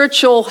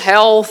spiritual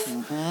health,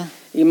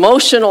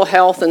 emotional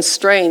health, and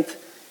strength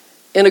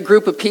in a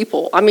group of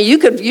people. You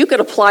could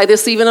apply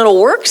this even in a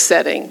work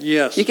setting.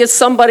 Yes. You get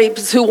somebody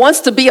who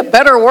wants to be a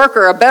better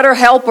worker, a better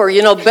helper,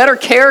 better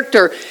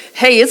character.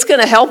 Hey, it's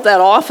going to help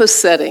that office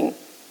setting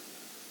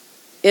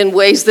in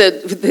ways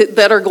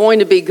that are going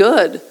to be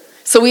good.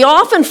 So we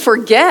often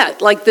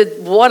forget,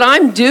 what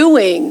I'm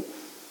doing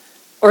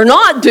or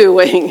not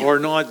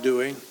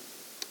doing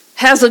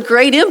has a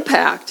great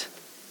impact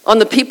on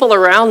the people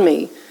around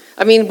me.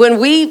 When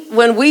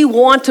we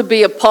want to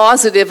be a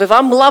positive, if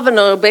I'm loving and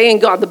obeying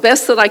God the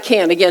best that I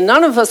can, again,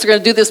 none of us are going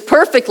to do this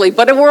perfectly,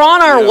 but if we're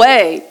on our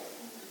way,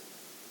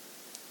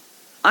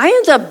 I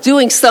end up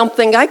doing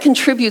something, I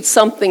contribute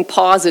something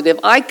positive.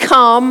 I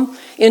come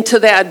into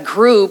that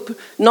group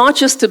not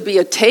just to be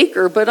a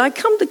taker, but I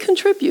come to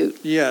contribute.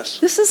 Yes.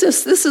 This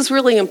is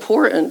really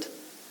important.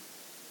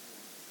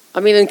 I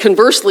mean, and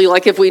conversely,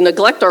 like if we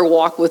neglect our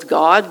walk with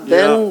God,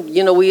 then,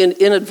 we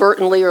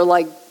inadvertently are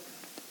like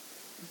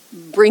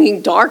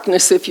bringing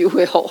darkness, if you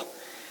will.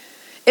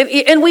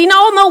 And we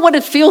all know what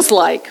it feels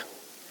like.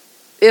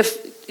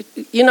 If,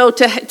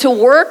 to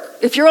work,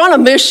 if you're on a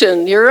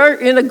mission, you're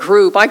in a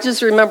group. I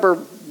just remember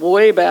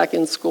way back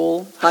in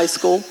school, high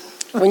school,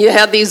 when you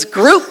had these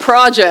group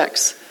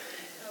projects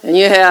and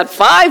you had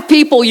 5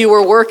 people you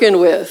were working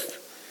with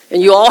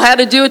and you all had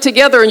to do it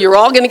together and you're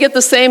all going to get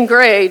the same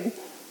grade.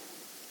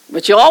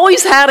 But you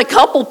always had a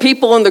couple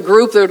people in the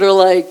group that are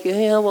like,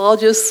 yeah, well, I'll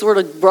just sort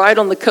of ride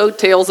on the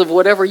coattails of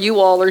whatever you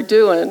all are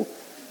doing,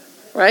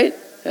 right?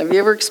 Have you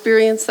ever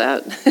experienced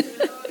that?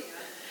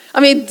 I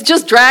mean,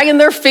 just dragging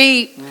their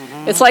feet.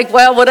 Mm-hmm. It's like,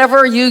 well,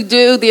 whatever you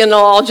do,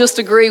 I'll just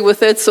agree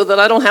with it so that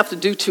I don't have to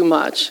do too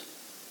much.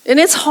 And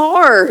it's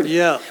hard.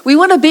 Yeah. We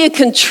want to be a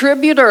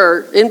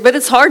contributor, but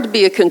it's hard to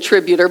be a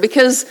contributor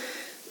because,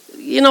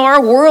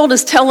 our world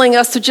is telling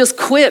us to just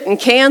quit and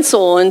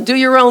cancel and do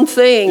your own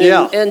thing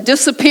and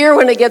disappear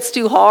when it gets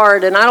too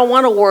hard and I don't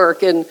want to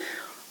work and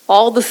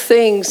all the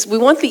things. We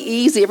want the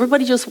easy.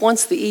 Everybody just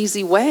wants the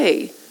easy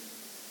way.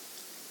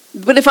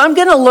 But if I'm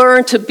going to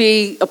learn to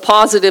be a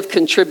positive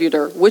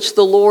contributor, which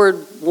the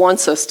Lord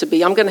wants us to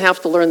be, I'm going to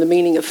have to learn the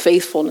meaning of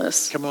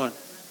faithfulness. Come on.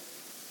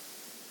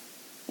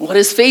 What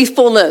is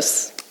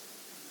faithfulness?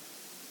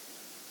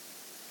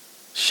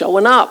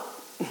 Showing up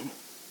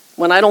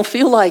when I don't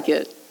feel like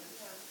it.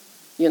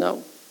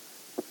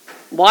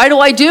 Why do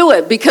I do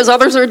it? Because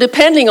others are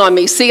depending on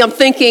me. See, I'm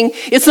thinking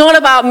it's not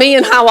about me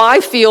and how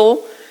I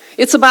feel.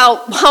 It's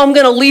about how I'm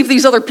going to leave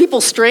these other people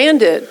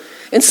stranded.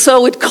 And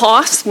so it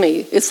costs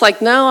me. It's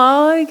like, no,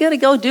 I got to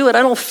go do it.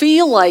 I don't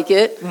feel like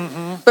it,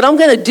 but I'm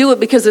going to do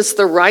it because it's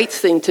the right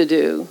thing to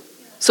do.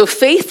 So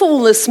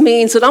faithfulness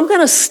means that I'm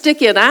going to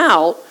stick it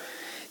out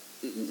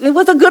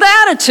with a good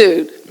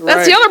attitude.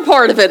 That's the other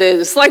part of it.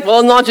 It's like,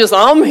 well, not just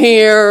I'm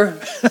here.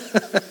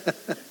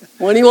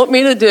 What do you want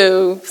me to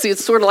do? See,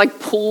 it's sort of like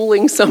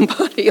pulling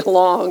somebody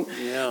along.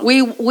 Yeah.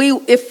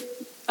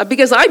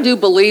 Because I do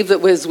believe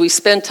that as we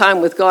spend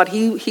time with God,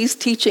 He's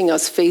teaching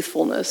us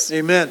faithfulness.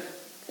 Amen.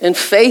 And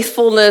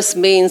faithfulness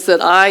means that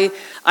I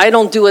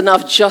don't do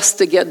enough just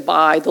to get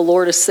by. The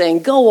Lord is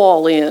saying, go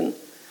all in.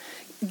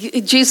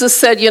 Jesus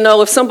said,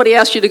 if somebody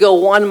asks you to go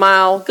 1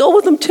 mile, go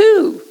with them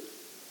 2.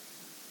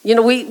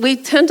 We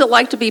tend to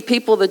like to be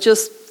people that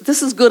just,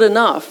 this is good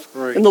enough.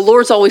 Right. And the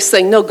Lord's always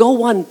saying, no, go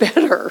one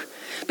better.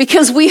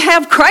 Because we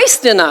have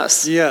Christ in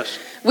us. Yes.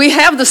 We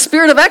have the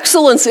spirit of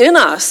excellence in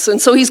us.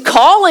 And so He's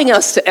calling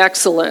us to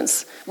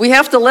excellence. We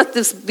have to let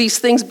these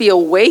things be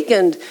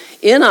awakened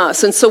in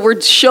us. And so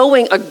we're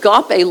showing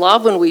agape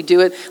love when we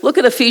do it. Look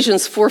at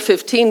Ephesians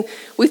 4:15.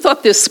 We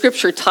thought this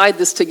scripture tied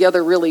this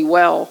together really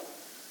well.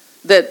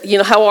 That,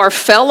 how our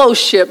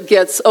fellowship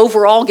gets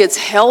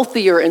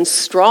healthier and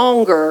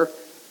stronger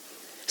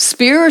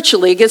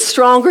spiritually, gets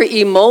stronger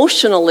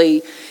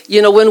emotionally,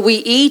 when we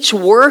each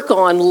work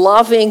on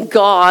loving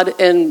God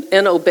and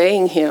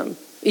obeying Him.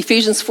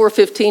 Ephesians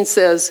 4:15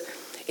 says,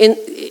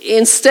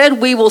 instead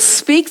we will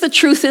speak the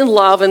truth in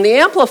love. And the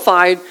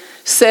Amplified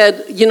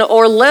said,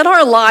 or let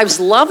our lives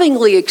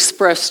lovingly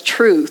express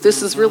truth.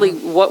 This is really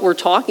what we're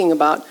talking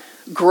about.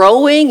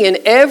 Growing in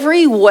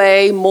every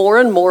way more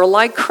and more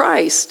like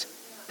Christ,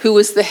 who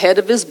is the head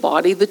of His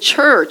body, the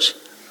church.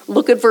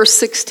 Look at verse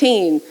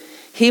 16.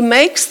 He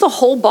makes the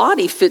whole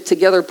body fit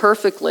together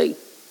perfectly,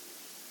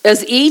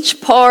 as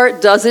each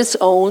part does its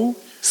own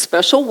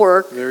special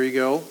work. There you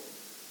go.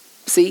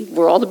 See,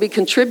 we're all to be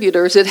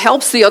contributors. It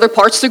helps the other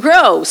parts to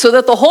grow so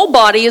that the whole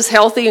body is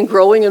healthy and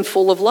growing and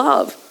full of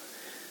love.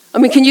 I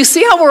mean, can you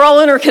see how we're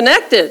all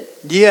interconnected?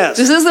 Yes.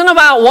 This isn't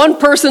about one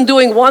person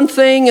doing one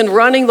thing and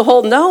running the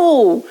whole.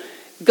 No.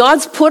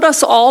 God's put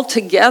us all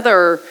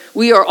together.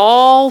 We are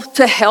all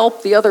to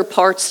help the other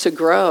parts to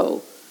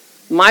grow.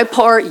 My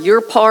part,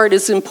 your part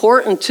is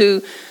important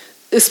to,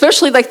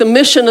 especially like the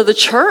mission of the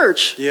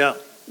church. Yeah.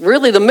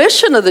 Really, the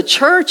mission of the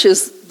church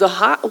is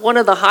one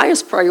of the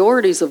highest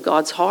priorities of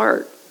God's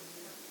heart.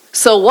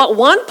 So what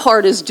one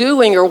part is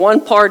doing or one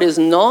part is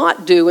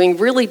not doing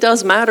really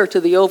does matter to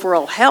the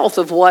overall health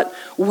of what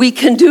we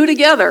can do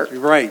together.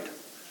 Right.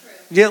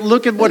 Yeah,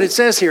 look at what it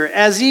says here.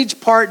 As each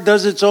part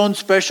does its own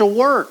special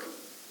work.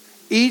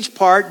 Each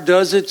part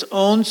does its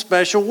own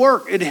special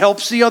work. It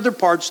helps the other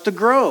parts to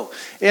grow.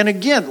 And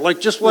again,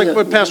 what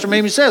Pastor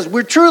Mamie says,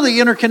 we're truly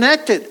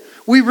interconnected.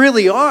 We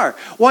really are.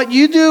 What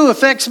you do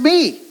affects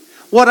me.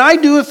 What I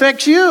do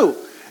affects you.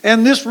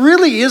 And this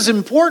really is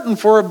important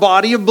for a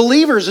body of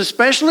believers,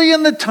 especially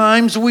in the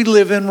times we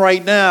live in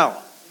right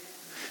now.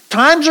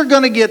 Times are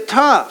going to get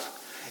tough.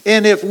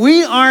 And if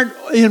we aren't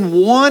in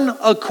one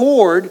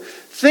accord,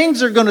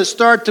 things are going to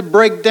start to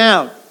break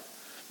down.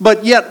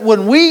 But yet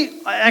when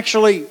we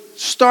actually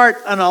start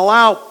and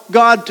allow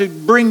God to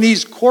bring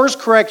these course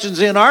corrections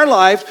in our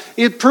life,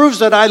 it proves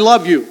that I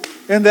love you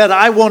and that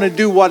I want to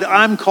do what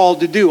I'm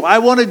called to do. I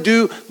want to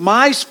do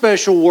my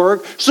special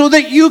work so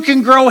that you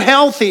can grow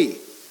healthy.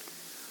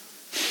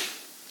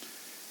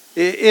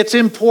 It's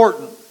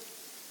important.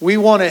 We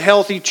want a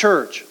healthy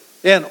church,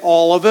 and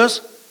all of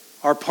us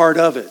are part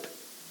of it.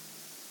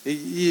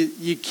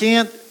 You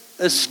can't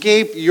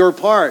escape your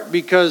part,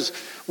 because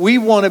we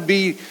want to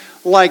be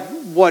like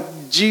what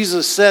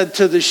Jesus said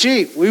to the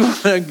sheep. We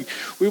want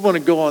to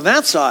go on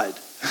that side.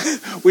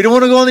 We don't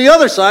want to go on the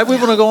other side. We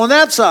want to go on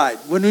that side.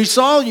 When we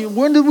saw you,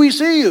 when did we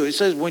see you? He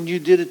says, when you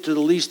did it to the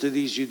least of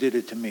these, you did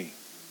it to me.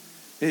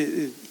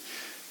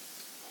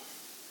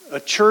 A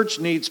church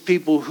needs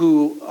people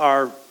who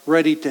are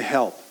ready to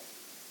help,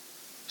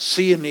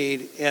 see a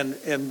need,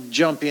 and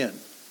jump in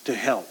to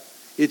help.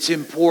 It's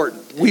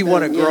important. We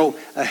want to grow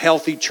a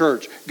healthy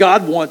church.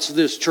 God wants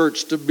this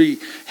church to be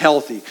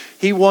healthy.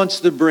 He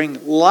wants to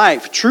bring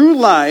life, true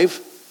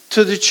life,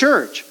 to the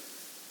church.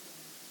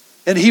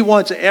 And He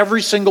wants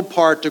every single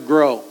part to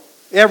grow.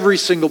 Every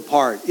single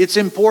part. It's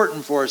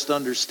important for us to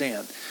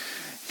understand.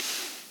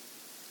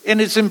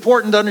 And it's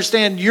important to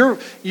understand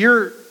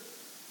you're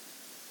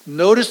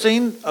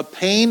noticing a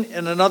pain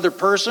in another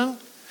person.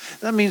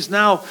 That means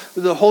now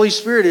the Holy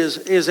Spirit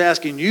is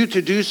asking you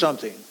to do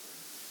something.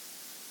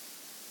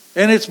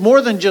 And it's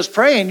more than just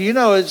praying. You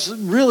know, it's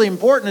really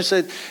important to say,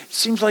 it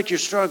seems like you're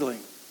struggling.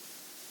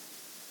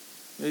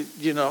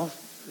 You know,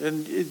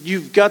 and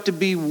you've got to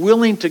be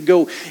willing to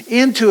go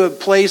into a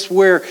place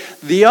where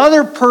the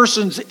other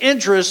person's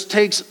interest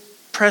takes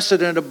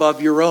precedent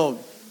above your own.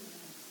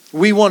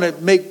 We want to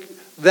make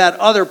that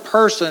other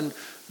person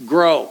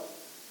grow.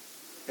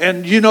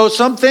 And you know,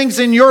 some things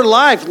in your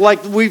life,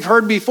 like we've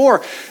heard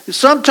before,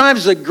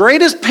 sometimes the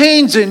greatest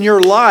pains in your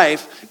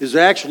life is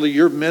actually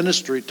your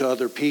ministry to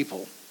other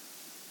people.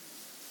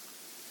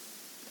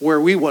 Where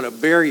we want to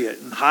bury it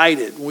and hide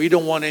it, and we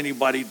don't want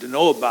anybody to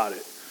know about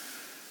it.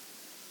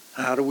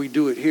 How do we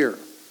do it here?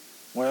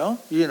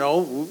 Well, you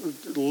know,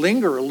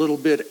 linger a little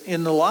bit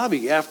in the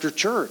lobby after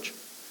church.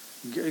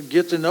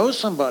 Get to know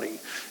somebody.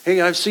 Hey,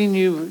 I've seen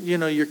you, you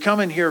know, you're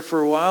coming here for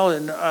a while,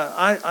 and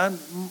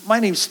my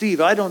name's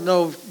Steve. I don't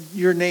know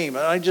your name.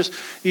 I just,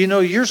 you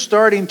know, you're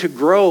starting to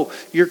grow.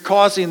 You're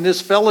causing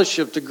this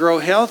fellowship to grow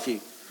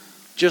healthy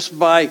just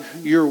by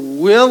your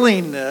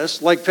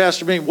willingness, like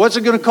Pastor Bing. What's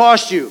it going to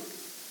cost you?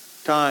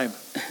 Time.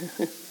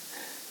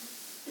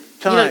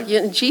 Time.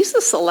 You know,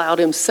 Jesus allowed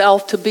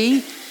Himself to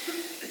be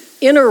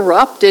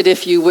interrupted,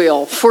 if you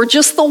will, for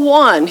just the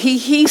one.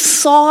 He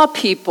saw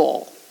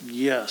people.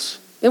 Yes.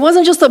 It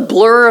wasn't just a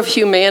blur of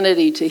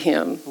humanity to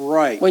Him.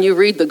 Right. When you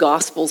read the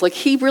Gospels, like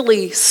He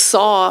really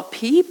saw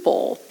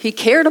people. He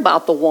cared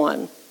about the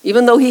one,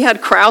 even though He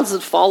had crowds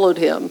that followed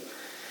Him.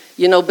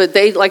 You know, but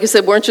they, like I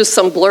said, weren't just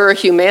some blur of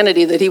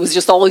humanity that He was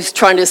just always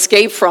trying to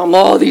escape from.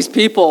 Oh, these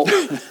people.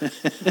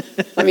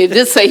 I mean, it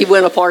did say He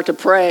went apart to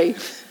pray.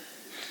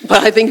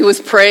 But I think He was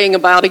praying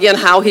about, again,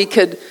 how He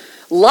could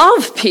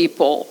love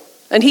people.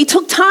 And He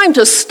took time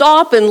to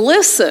stop and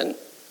listen.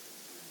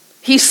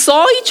 He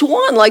saw each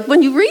one. Like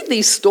when you read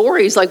these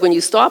stories, like when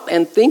you stop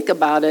and think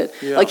about it,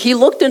 like He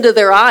looked into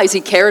their eyes,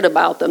 He cared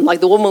about them. Like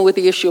the woman with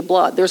the issue of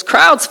blood. There's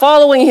crowds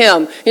following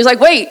Him. He's like,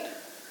 wait,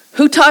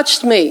 who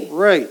touched me?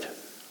 Right.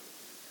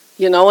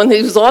 You know, and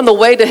He was on the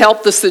way to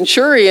help the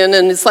centurion,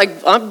 and it's like,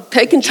 I'm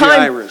taking time.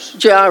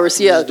 Jairus,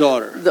 yeah. His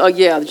daughter.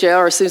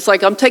 Jairus. It's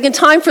like, I'm taking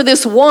time for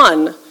this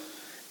one.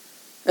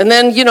 And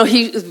then, you know,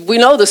 we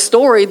know the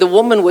story. The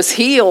woman was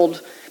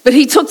healed, but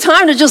He took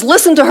time to just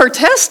listen to her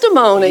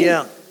testimony.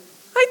 Yeah.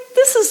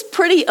 This is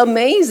pretty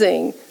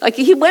amazing. Like,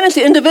 He went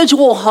into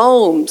individual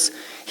homes.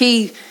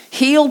 He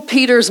healed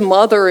Peter's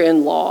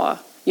mother-in-law.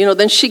 You know,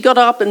 then she got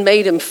up and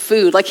made him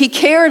food. Like, He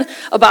cared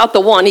about the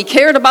one. He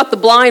cared about the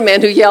blind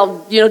man who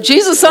yelled, you know,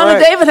 Jesus, Son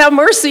of David, have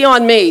mercy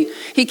on me.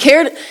 He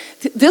cared.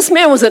 This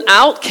man was an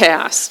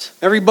outcast.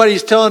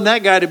 Everybody's telling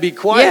that guy to be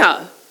quiet.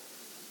 Yeah.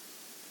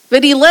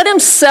 But He let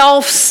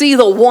Himself see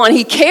the one.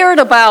 He cared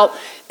about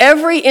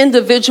every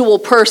individual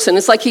person.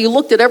 It's like He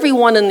looked at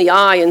everyone in the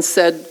eye and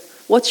said,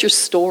 what's your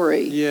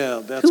story?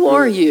 Yeah, that's Who good.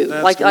 are you?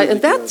 That's really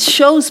and that good.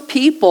 shows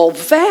people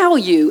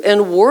value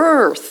and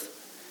worth.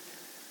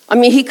 I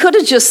mean, He could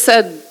have just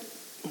said,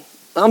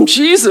 I'm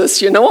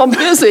Jesus, you know, I'm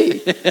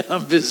busy.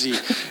 I'm busy.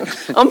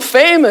 I'm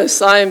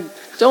famous. I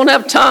don't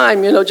have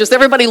time, you know, just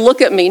everybody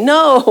look at me.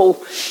 No,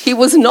 He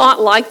was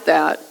not like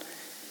that.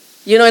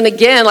 You know, and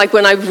again, like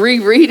when I'm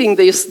rereading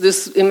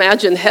this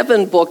Imagine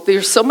Heaven book,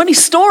 there's so many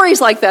stories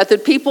like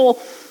that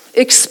people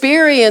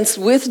experienced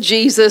with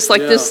Jesus,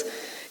 like this.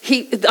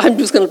 I'm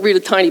just going to read a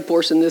tiny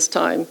portion this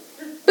time.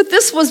 But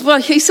this was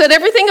what He said.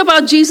 Everything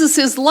about Jesus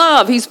is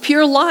love. He's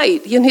pure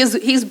light. And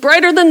he's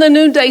brighter than the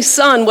noonday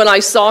sun when I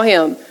saw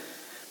Him.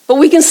 But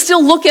we can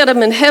still look at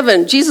Him in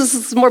heaven. Jesus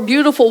is more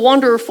beautiful,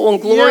 wonderful,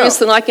 and glorious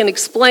than I can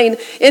explain.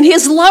 And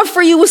His love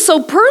for you was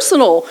so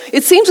personal.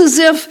 It seems as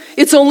if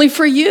it's only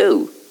for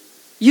you.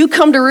 You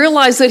come to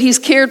realize that He's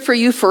cared for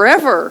you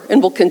forever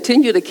and will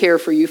continue to care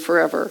for you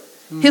forever.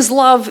 His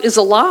love is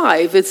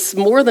alive. It's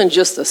more than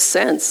just a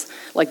sense.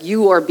 Like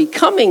you are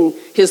becoming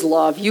his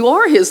love. You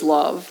are his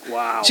love.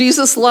 Wow.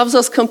 Jesus loves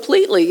us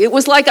completely. It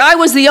was like I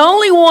was the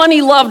only one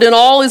he loved in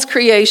all his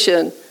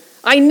creation.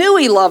 I knew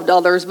he loved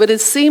others, but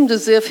it seemed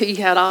as if he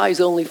had eyes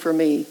only for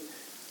me.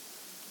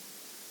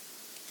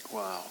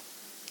 Wow.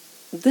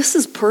 This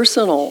is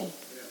personal.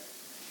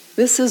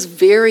 This is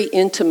very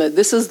intimate.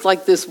 This is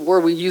like this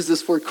word, we use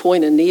this word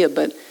koinonia,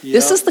 but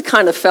this is the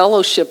kind of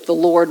fellowship the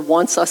Lord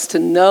wants us to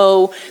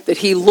know, that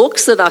he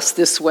looks at us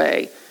this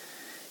way.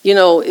 You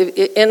know,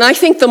 and I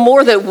think the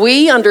more that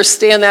we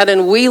understand that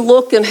and we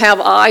look and have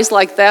eyes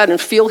like that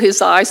and feel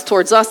his eyes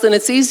towards us, then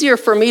it's easier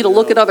for me to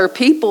look at other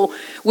people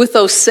with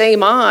those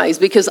same eyes,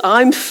 because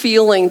I'm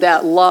feeling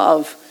that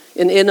love,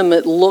 an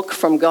intimate look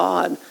from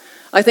God.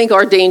 I think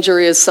our danger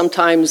is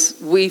sometimes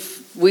we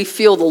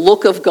feel the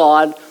look of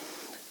God,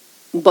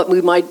 but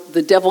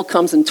the devil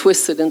comes and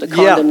twists it into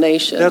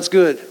condemnation. Yeah, that's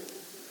good.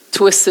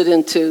 Twists it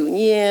into,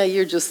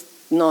 you're just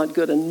not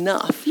good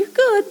enough. You're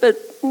good, but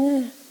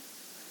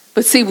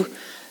But see,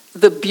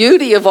 the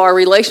beauty of our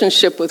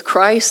relationship with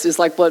Christ is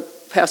like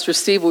what Pastor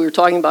Steve, we were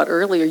talking about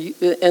earlier,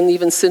 and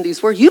even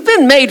Cindy's word. You've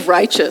been made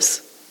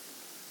righteous.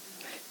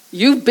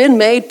 You've been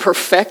made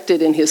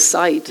perfected in his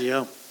sight.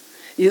 Yeah.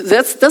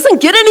 That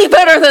doesn't get any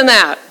better than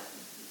that.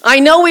 I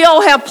know we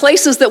all have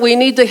places that we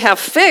need to have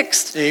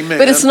fixed. Amen.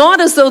 But it's not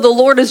as though the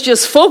Lord is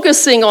just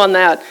focusing on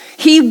that.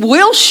 He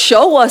will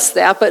show us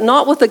that, but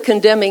not with a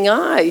condemning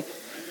eye.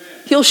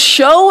 He'll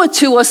show it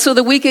to us so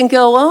that we can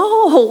go,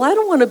 oh, I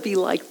don't want to be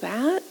like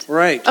that.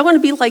 Right. I want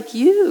to be like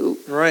you.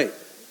 Right.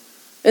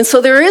 And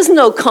so there is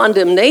no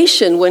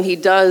condemnation when he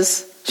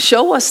does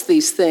show us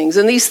these things.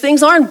 And these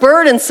things aren't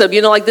burdensome.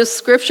 You know, like this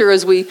scripture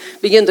as we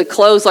begin to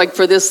close, like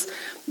for this,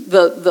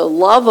 the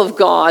love of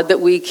God, that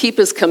we keep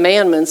his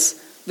commandments.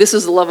 This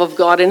is the love of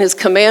God, and his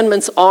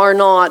commandments are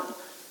not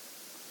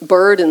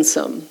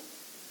burdensome.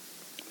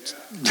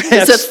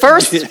 Because at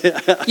first,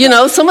 you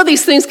know, some of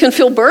these things can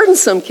feel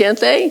burdensome, can't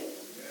they?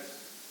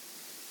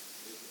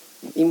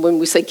 When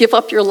we say, give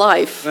up your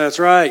life. That's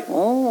right.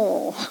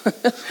 Oh,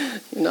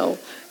 you know,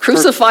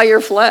 crucify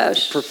your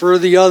flesh. Prefer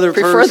the other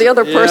person. Prefer the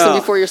other person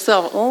before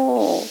yourself.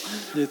 Oh.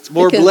 It's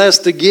more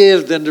blessed to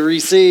give than to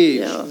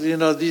receive. Yeah. You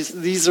know,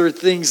 these are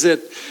things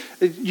that,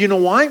 you know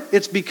why?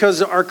 It's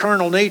because of our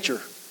carnal nature.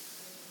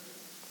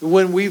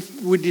 When we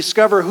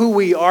discover who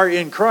we are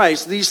in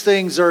Christ, these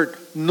things are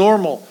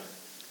normal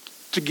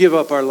to give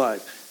up our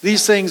life.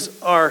 These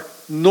things are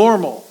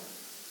normal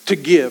to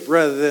give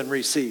rather than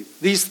receive.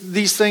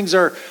 These things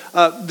are,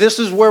 this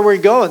is where we're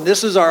going.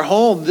 This is our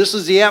home. This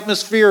is the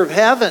atmosphere of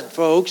heaven,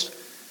 folks.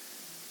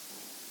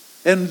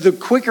 And the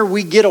quicker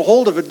we get a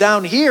hold of it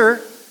down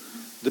here,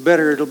 the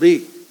better it'll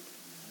be.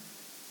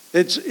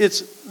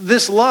 It's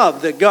this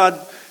love that God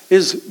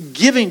is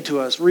giving to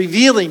us,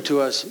 revealing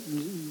to us,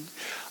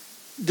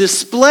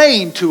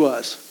 displaying to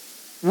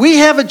us. We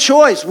have a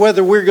choice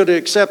whether we're going to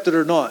accept it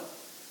or not.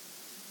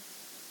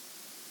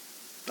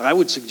 I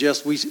would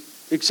suggest we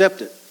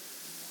accept it.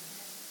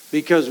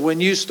 Because when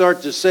you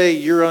start to say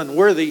you're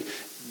unworthy,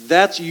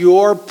 that's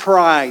your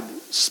pride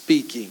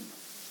speaking.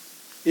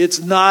 It's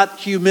not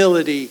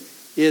humility,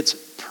 it's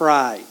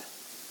pride.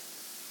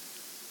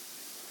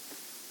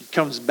 It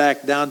comes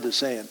back down to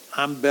saying,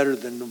 I'm better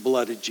than the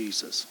blood of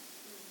Jesus.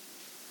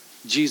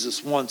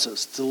 Jesus wants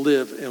us to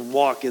live and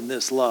walk in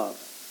this love.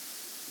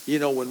 You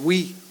know, when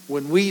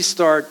we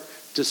start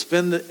to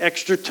spend the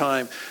extra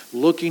time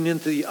looking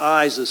into the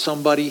eyes of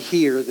somebody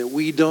here that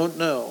we don't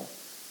know,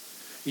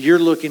 you're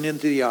looking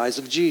into the eyes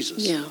of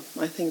Jesus. Yeah,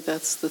 I think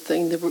that's the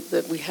thing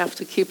that we have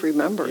to keep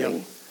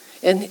remembering.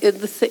 Yeah.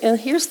 And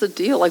here's the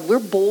deal: like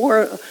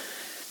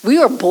we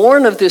are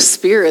born of this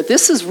Spirit.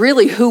 This is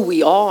really who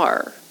we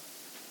are.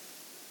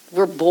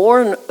 We're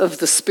born of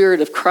the Spirit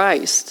of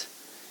Christ,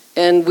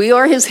 and we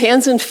are His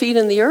hands and feet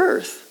in the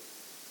earth.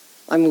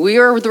 I mean, we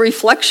are the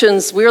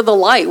reflections. We are the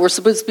light. We're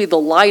supposed to be the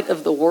light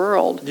of the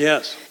world.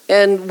 Yes.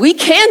 And we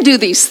can do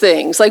these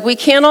things. Like we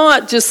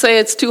cannot just say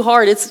it's too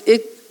hard.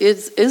 It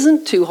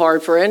isn't too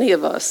hard for any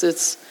of us.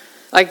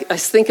 I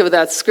think of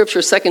that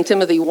scripture, 2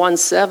 Timothy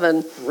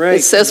 1:7. Right.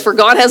 It says, for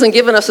God hasn't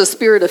given us a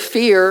spirit of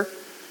fear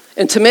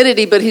and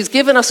timidity, but He's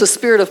given us a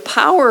spirit of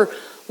power,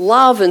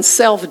 love, and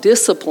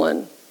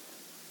self-discipline.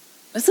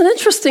 That's an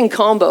interesting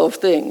combo of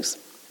things.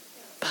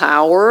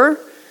 Power,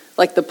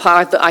 like the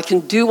power that I can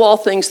do all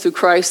things through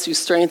Christ who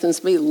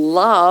strengthens me.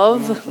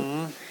 Love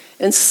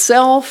and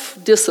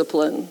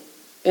self-discipline.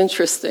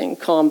 Interesting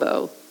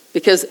combo.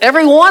 Because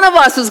every one of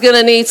us is going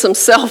to need some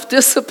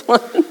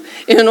self-discipline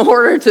in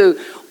order to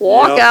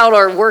walk out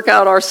or work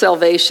out our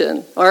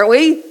salvation. Aren't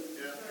we? Yeah.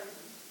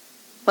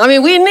 I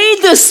mean, we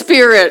need this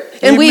spirit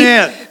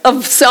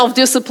of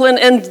self-discipline.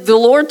 And the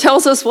Lord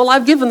tells us, well,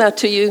 I've given that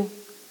to you.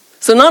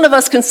 So none of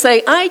us can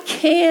say, I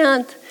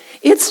can't.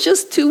 It's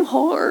just too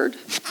hard.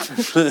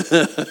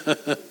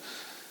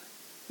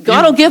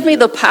 God will give me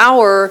the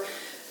power,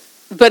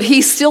 but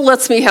He still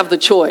lets me have the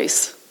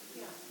choice.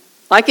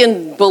 I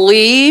can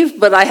believe,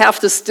 but I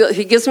have to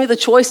He gives me the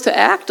choice to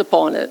act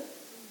upon it.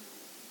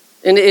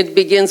 And it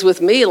begins with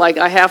me. Like,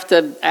 I have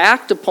to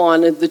act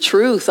upon the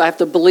truth. I have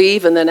to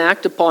believe and then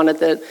act upon it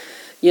that,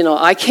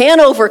 I can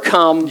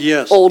overcome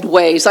old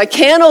ways. I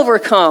can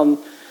overcome,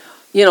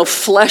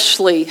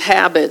 fleshly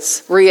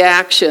habits,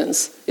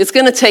 reactions. It's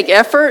going to take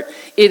effort.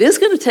 It is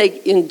going to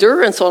take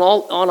endurance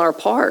on our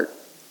part.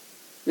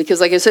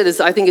 Because like I said,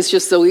 I think it's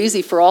just so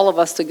easy for all of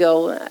us to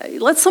go,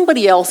 let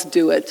somebody else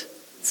do it.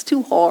 It's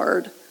too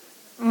hard.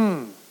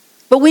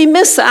 But we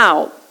miss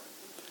out.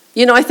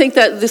 I think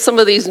that some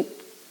of these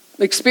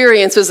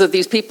experiences that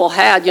these people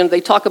had,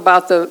 they talk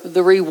about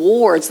the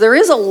rewards.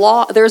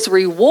 There's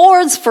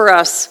rewards for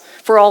us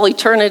for all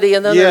eternity,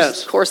 and then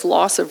there's, of course,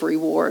 loss of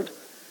reward.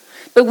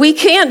 But we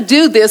can't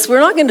do this.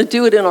 We're not going to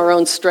do it in our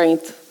own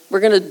strength.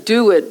 We're going to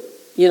do it,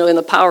 in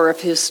the power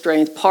of his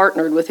strength,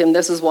 partnered with him.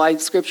 This is why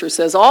Scripture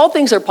says all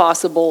things are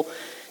possible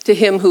to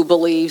him who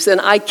believes, and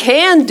I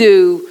can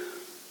do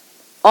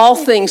all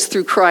things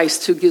through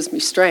Christ who gives me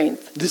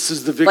strength. This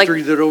is the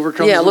victory that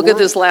overcomes the world. Look at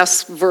this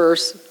last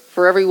verse.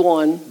 For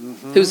everyone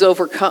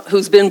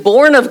who's been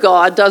born of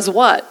God does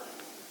what?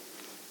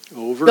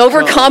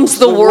 Overcomes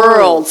the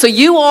world. So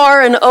you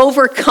are an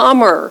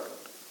overcomer.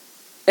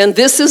 And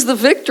this is the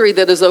victory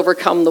that has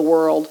overcome the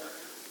world.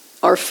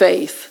 Our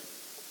faith.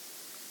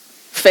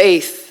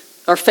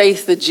 Our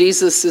faith that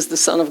Jesus is the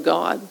Son of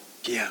God.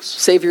 Yes.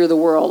 Savior of the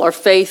world. Our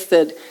faith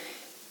that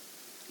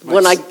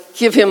when I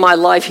give him my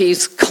life,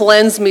 he's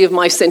cleansed me of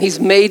my sin. He's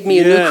made me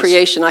a new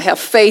creation. I have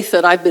faith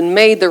that I've been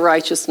made the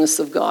righteousness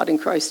of God in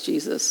Christ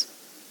Jesus.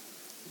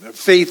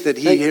 Faith that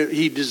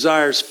he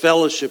desires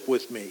fellowship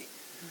with me.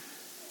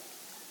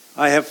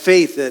 I have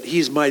faith that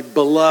he's my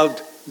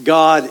beloved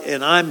God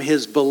and I'm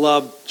his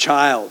beloved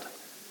child.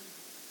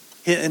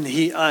 And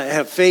I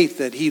have faith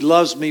that he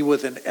loves me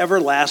with an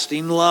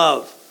everlasting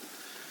love.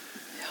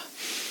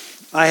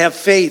 I have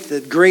faith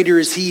that greater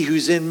is he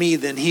who's in me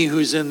than he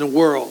who's in the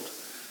world.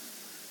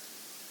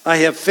 I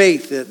have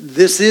faith that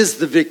this is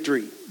the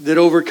victory that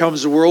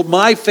overcomes the world.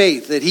 My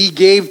faith that he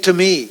gave to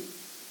me.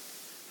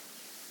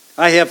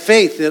 I have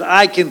faith that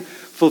I can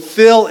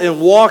fulfill and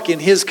walk in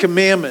his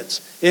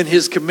commandments. And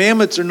his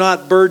commandments are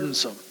not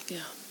burdensome. Yeah.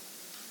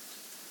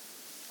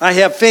 I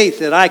have faith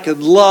that I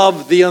can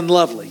love the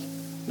unlovely.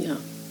 Yeah.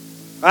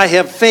 I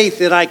have faith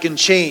that I can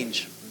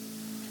change.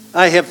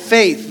 I have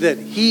faith that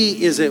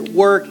he is at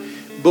work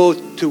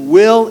both to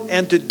will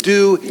and to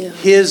do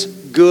his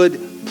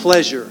good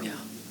pleasure. Yeah.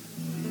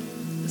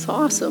 It's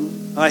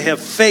awesome. I have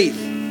faith.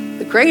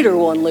 The greater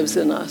one lives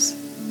in us.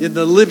 In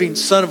the living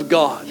Son of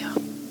God. Yeah.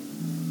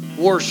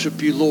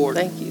 Worship you, Lord.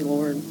 Thank you,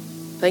 Lord.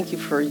 Thank you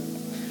for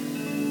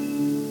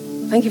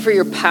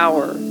your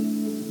power.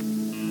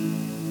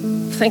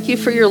 Thank you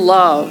for your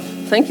love.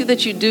 Thank you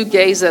that you do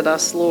gaze at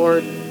us,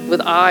 Lord,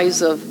 with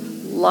eyes of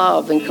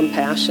love and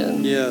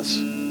compassion. Yes.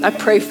 I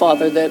pray,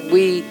 Father, that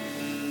we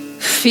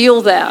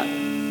feel that,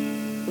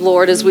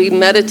 Lord, as we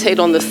meditate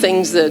on the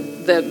things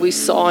that we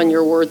saw in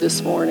your word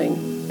this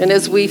morning. And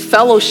as we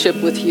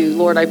fellowship with you,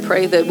 Lord, I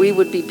pray that we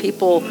would be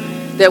people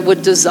that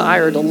would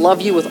desire to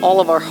love you with all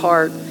of our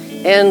heart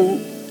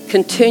and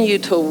continue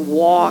to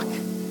walk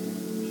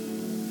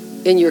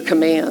in your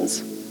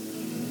commands.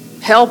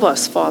 Help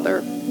us, Father,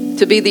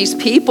 to be these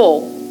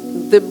people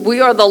that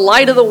we are the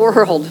light of the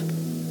world.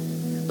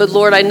 But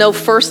Lord, I know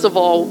first of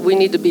all, we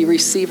need to be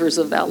receivers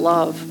of that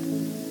love.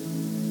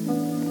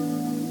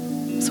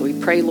 So we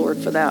pray, Lord,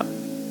 for that.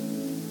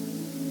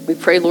 We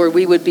pray, Lord,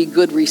 we would be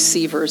good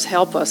receivers.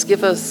 Help us.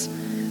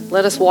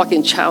 Let us walk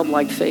in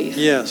childlike faith.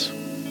 Yes.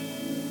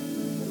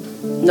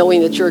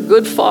 Knowing that you're a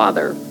good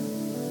Father.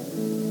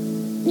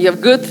 You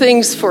have good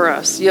things for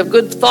us. You have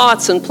good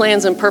thoughts and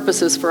plans and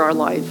purposes for our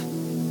life.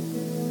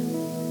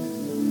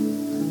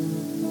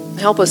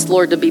 Help us,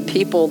 Lord, to be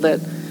people that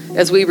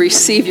as we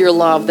receive your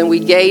love, then we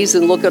gaze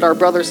and look at our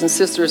brothers and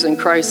sisters in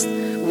Christ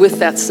with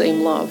that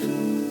same love.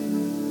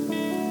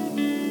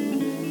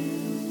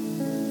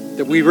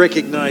 That we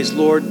recognize,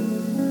 Lord,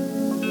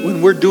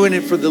 when we're doing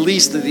it for the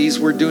least of these,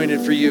 we're doing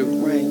it for you.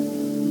 Right.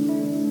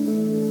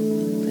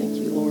 Thank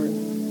you, Lord.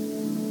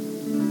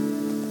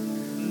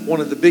 One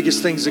of the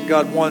biggest things that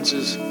God wants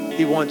is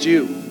he wants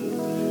you.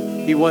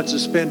 He wants to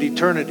spend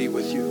eternity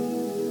with you.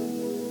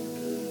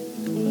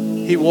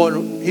 He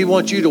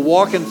wants you to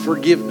walk in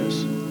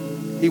forgiveness.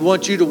 He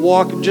wants you to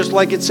walk, just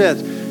like it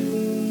says,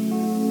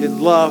 in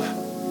love,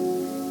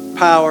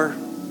 power,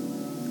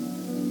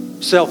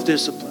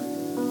 self-discipline.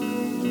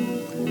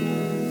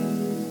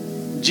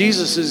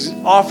 Jesus is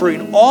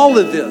offering all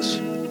of this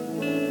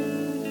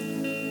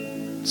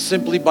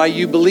simply by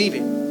you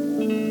believing.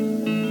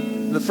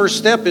 And the first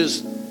step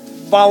is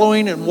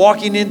following and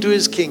walking into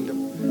his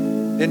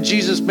kingdom. And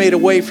Jesus made a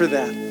way for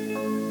that.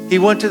 He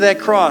went to that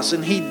cross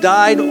and he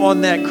died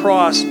on that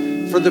cross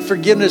for the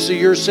forgiveness of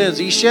your sins.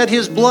 He shed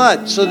his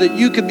blood so that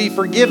you could be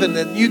forgiven,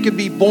 that you could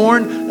be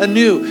born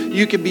anew.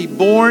 You could be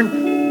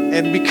born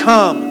and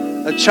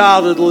become a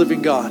child of the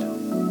living God.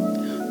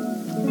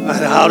 And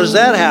how does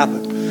that happen?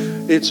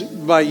 It's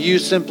by you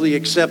simply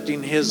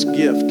accepting his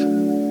gift.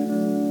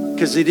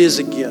 Because it is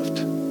a gift.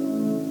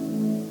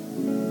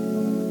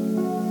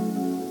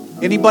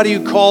 Anybody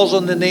who calls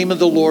on the name of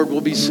the Lord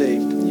will be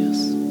saved. Yes.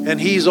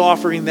 And he's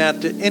offering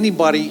that to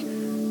anybody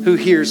who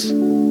hears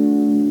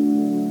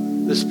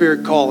the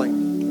Spirit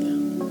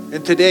calling.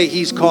 And today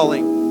he's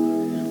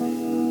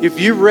calling. If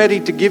you're ready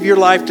to give your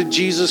life to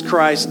Jesus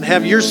Christ and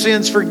have your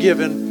sins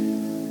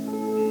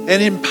forgiven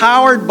and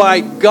empowered by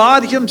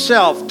God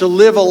himself to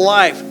live a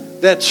life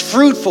that's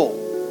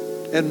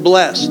fruitful and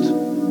blessed,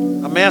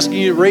 I'm asking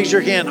you to raise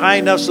your hand high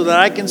enough so that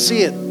I can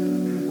see it.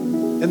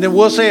 And then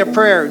we'll say a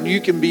prayer and you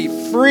can be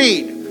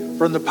freed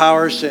from the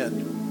power of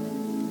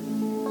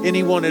sin.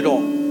 Anyone at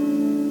all.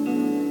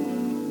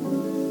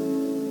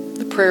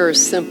 The prayer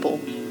is simple.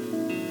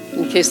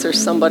 In case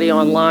there's somebody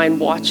online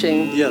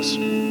watching. Yes.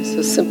 It's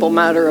a simple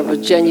matter of a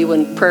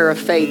genuine prayer of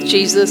faith.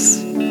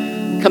 Jesus,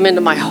 come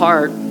into my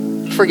heart.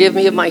 Forgive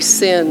me of my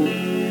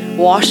sin.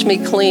 Wash me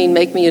clean.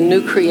 Make me a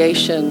new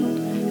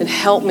creation. And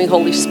help me,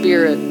 Holy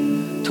Spirit,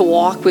 to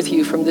walk with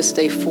you from this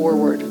day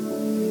forward.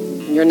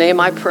 In your name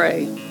I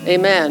pray.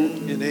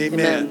 Amen. And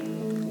amen.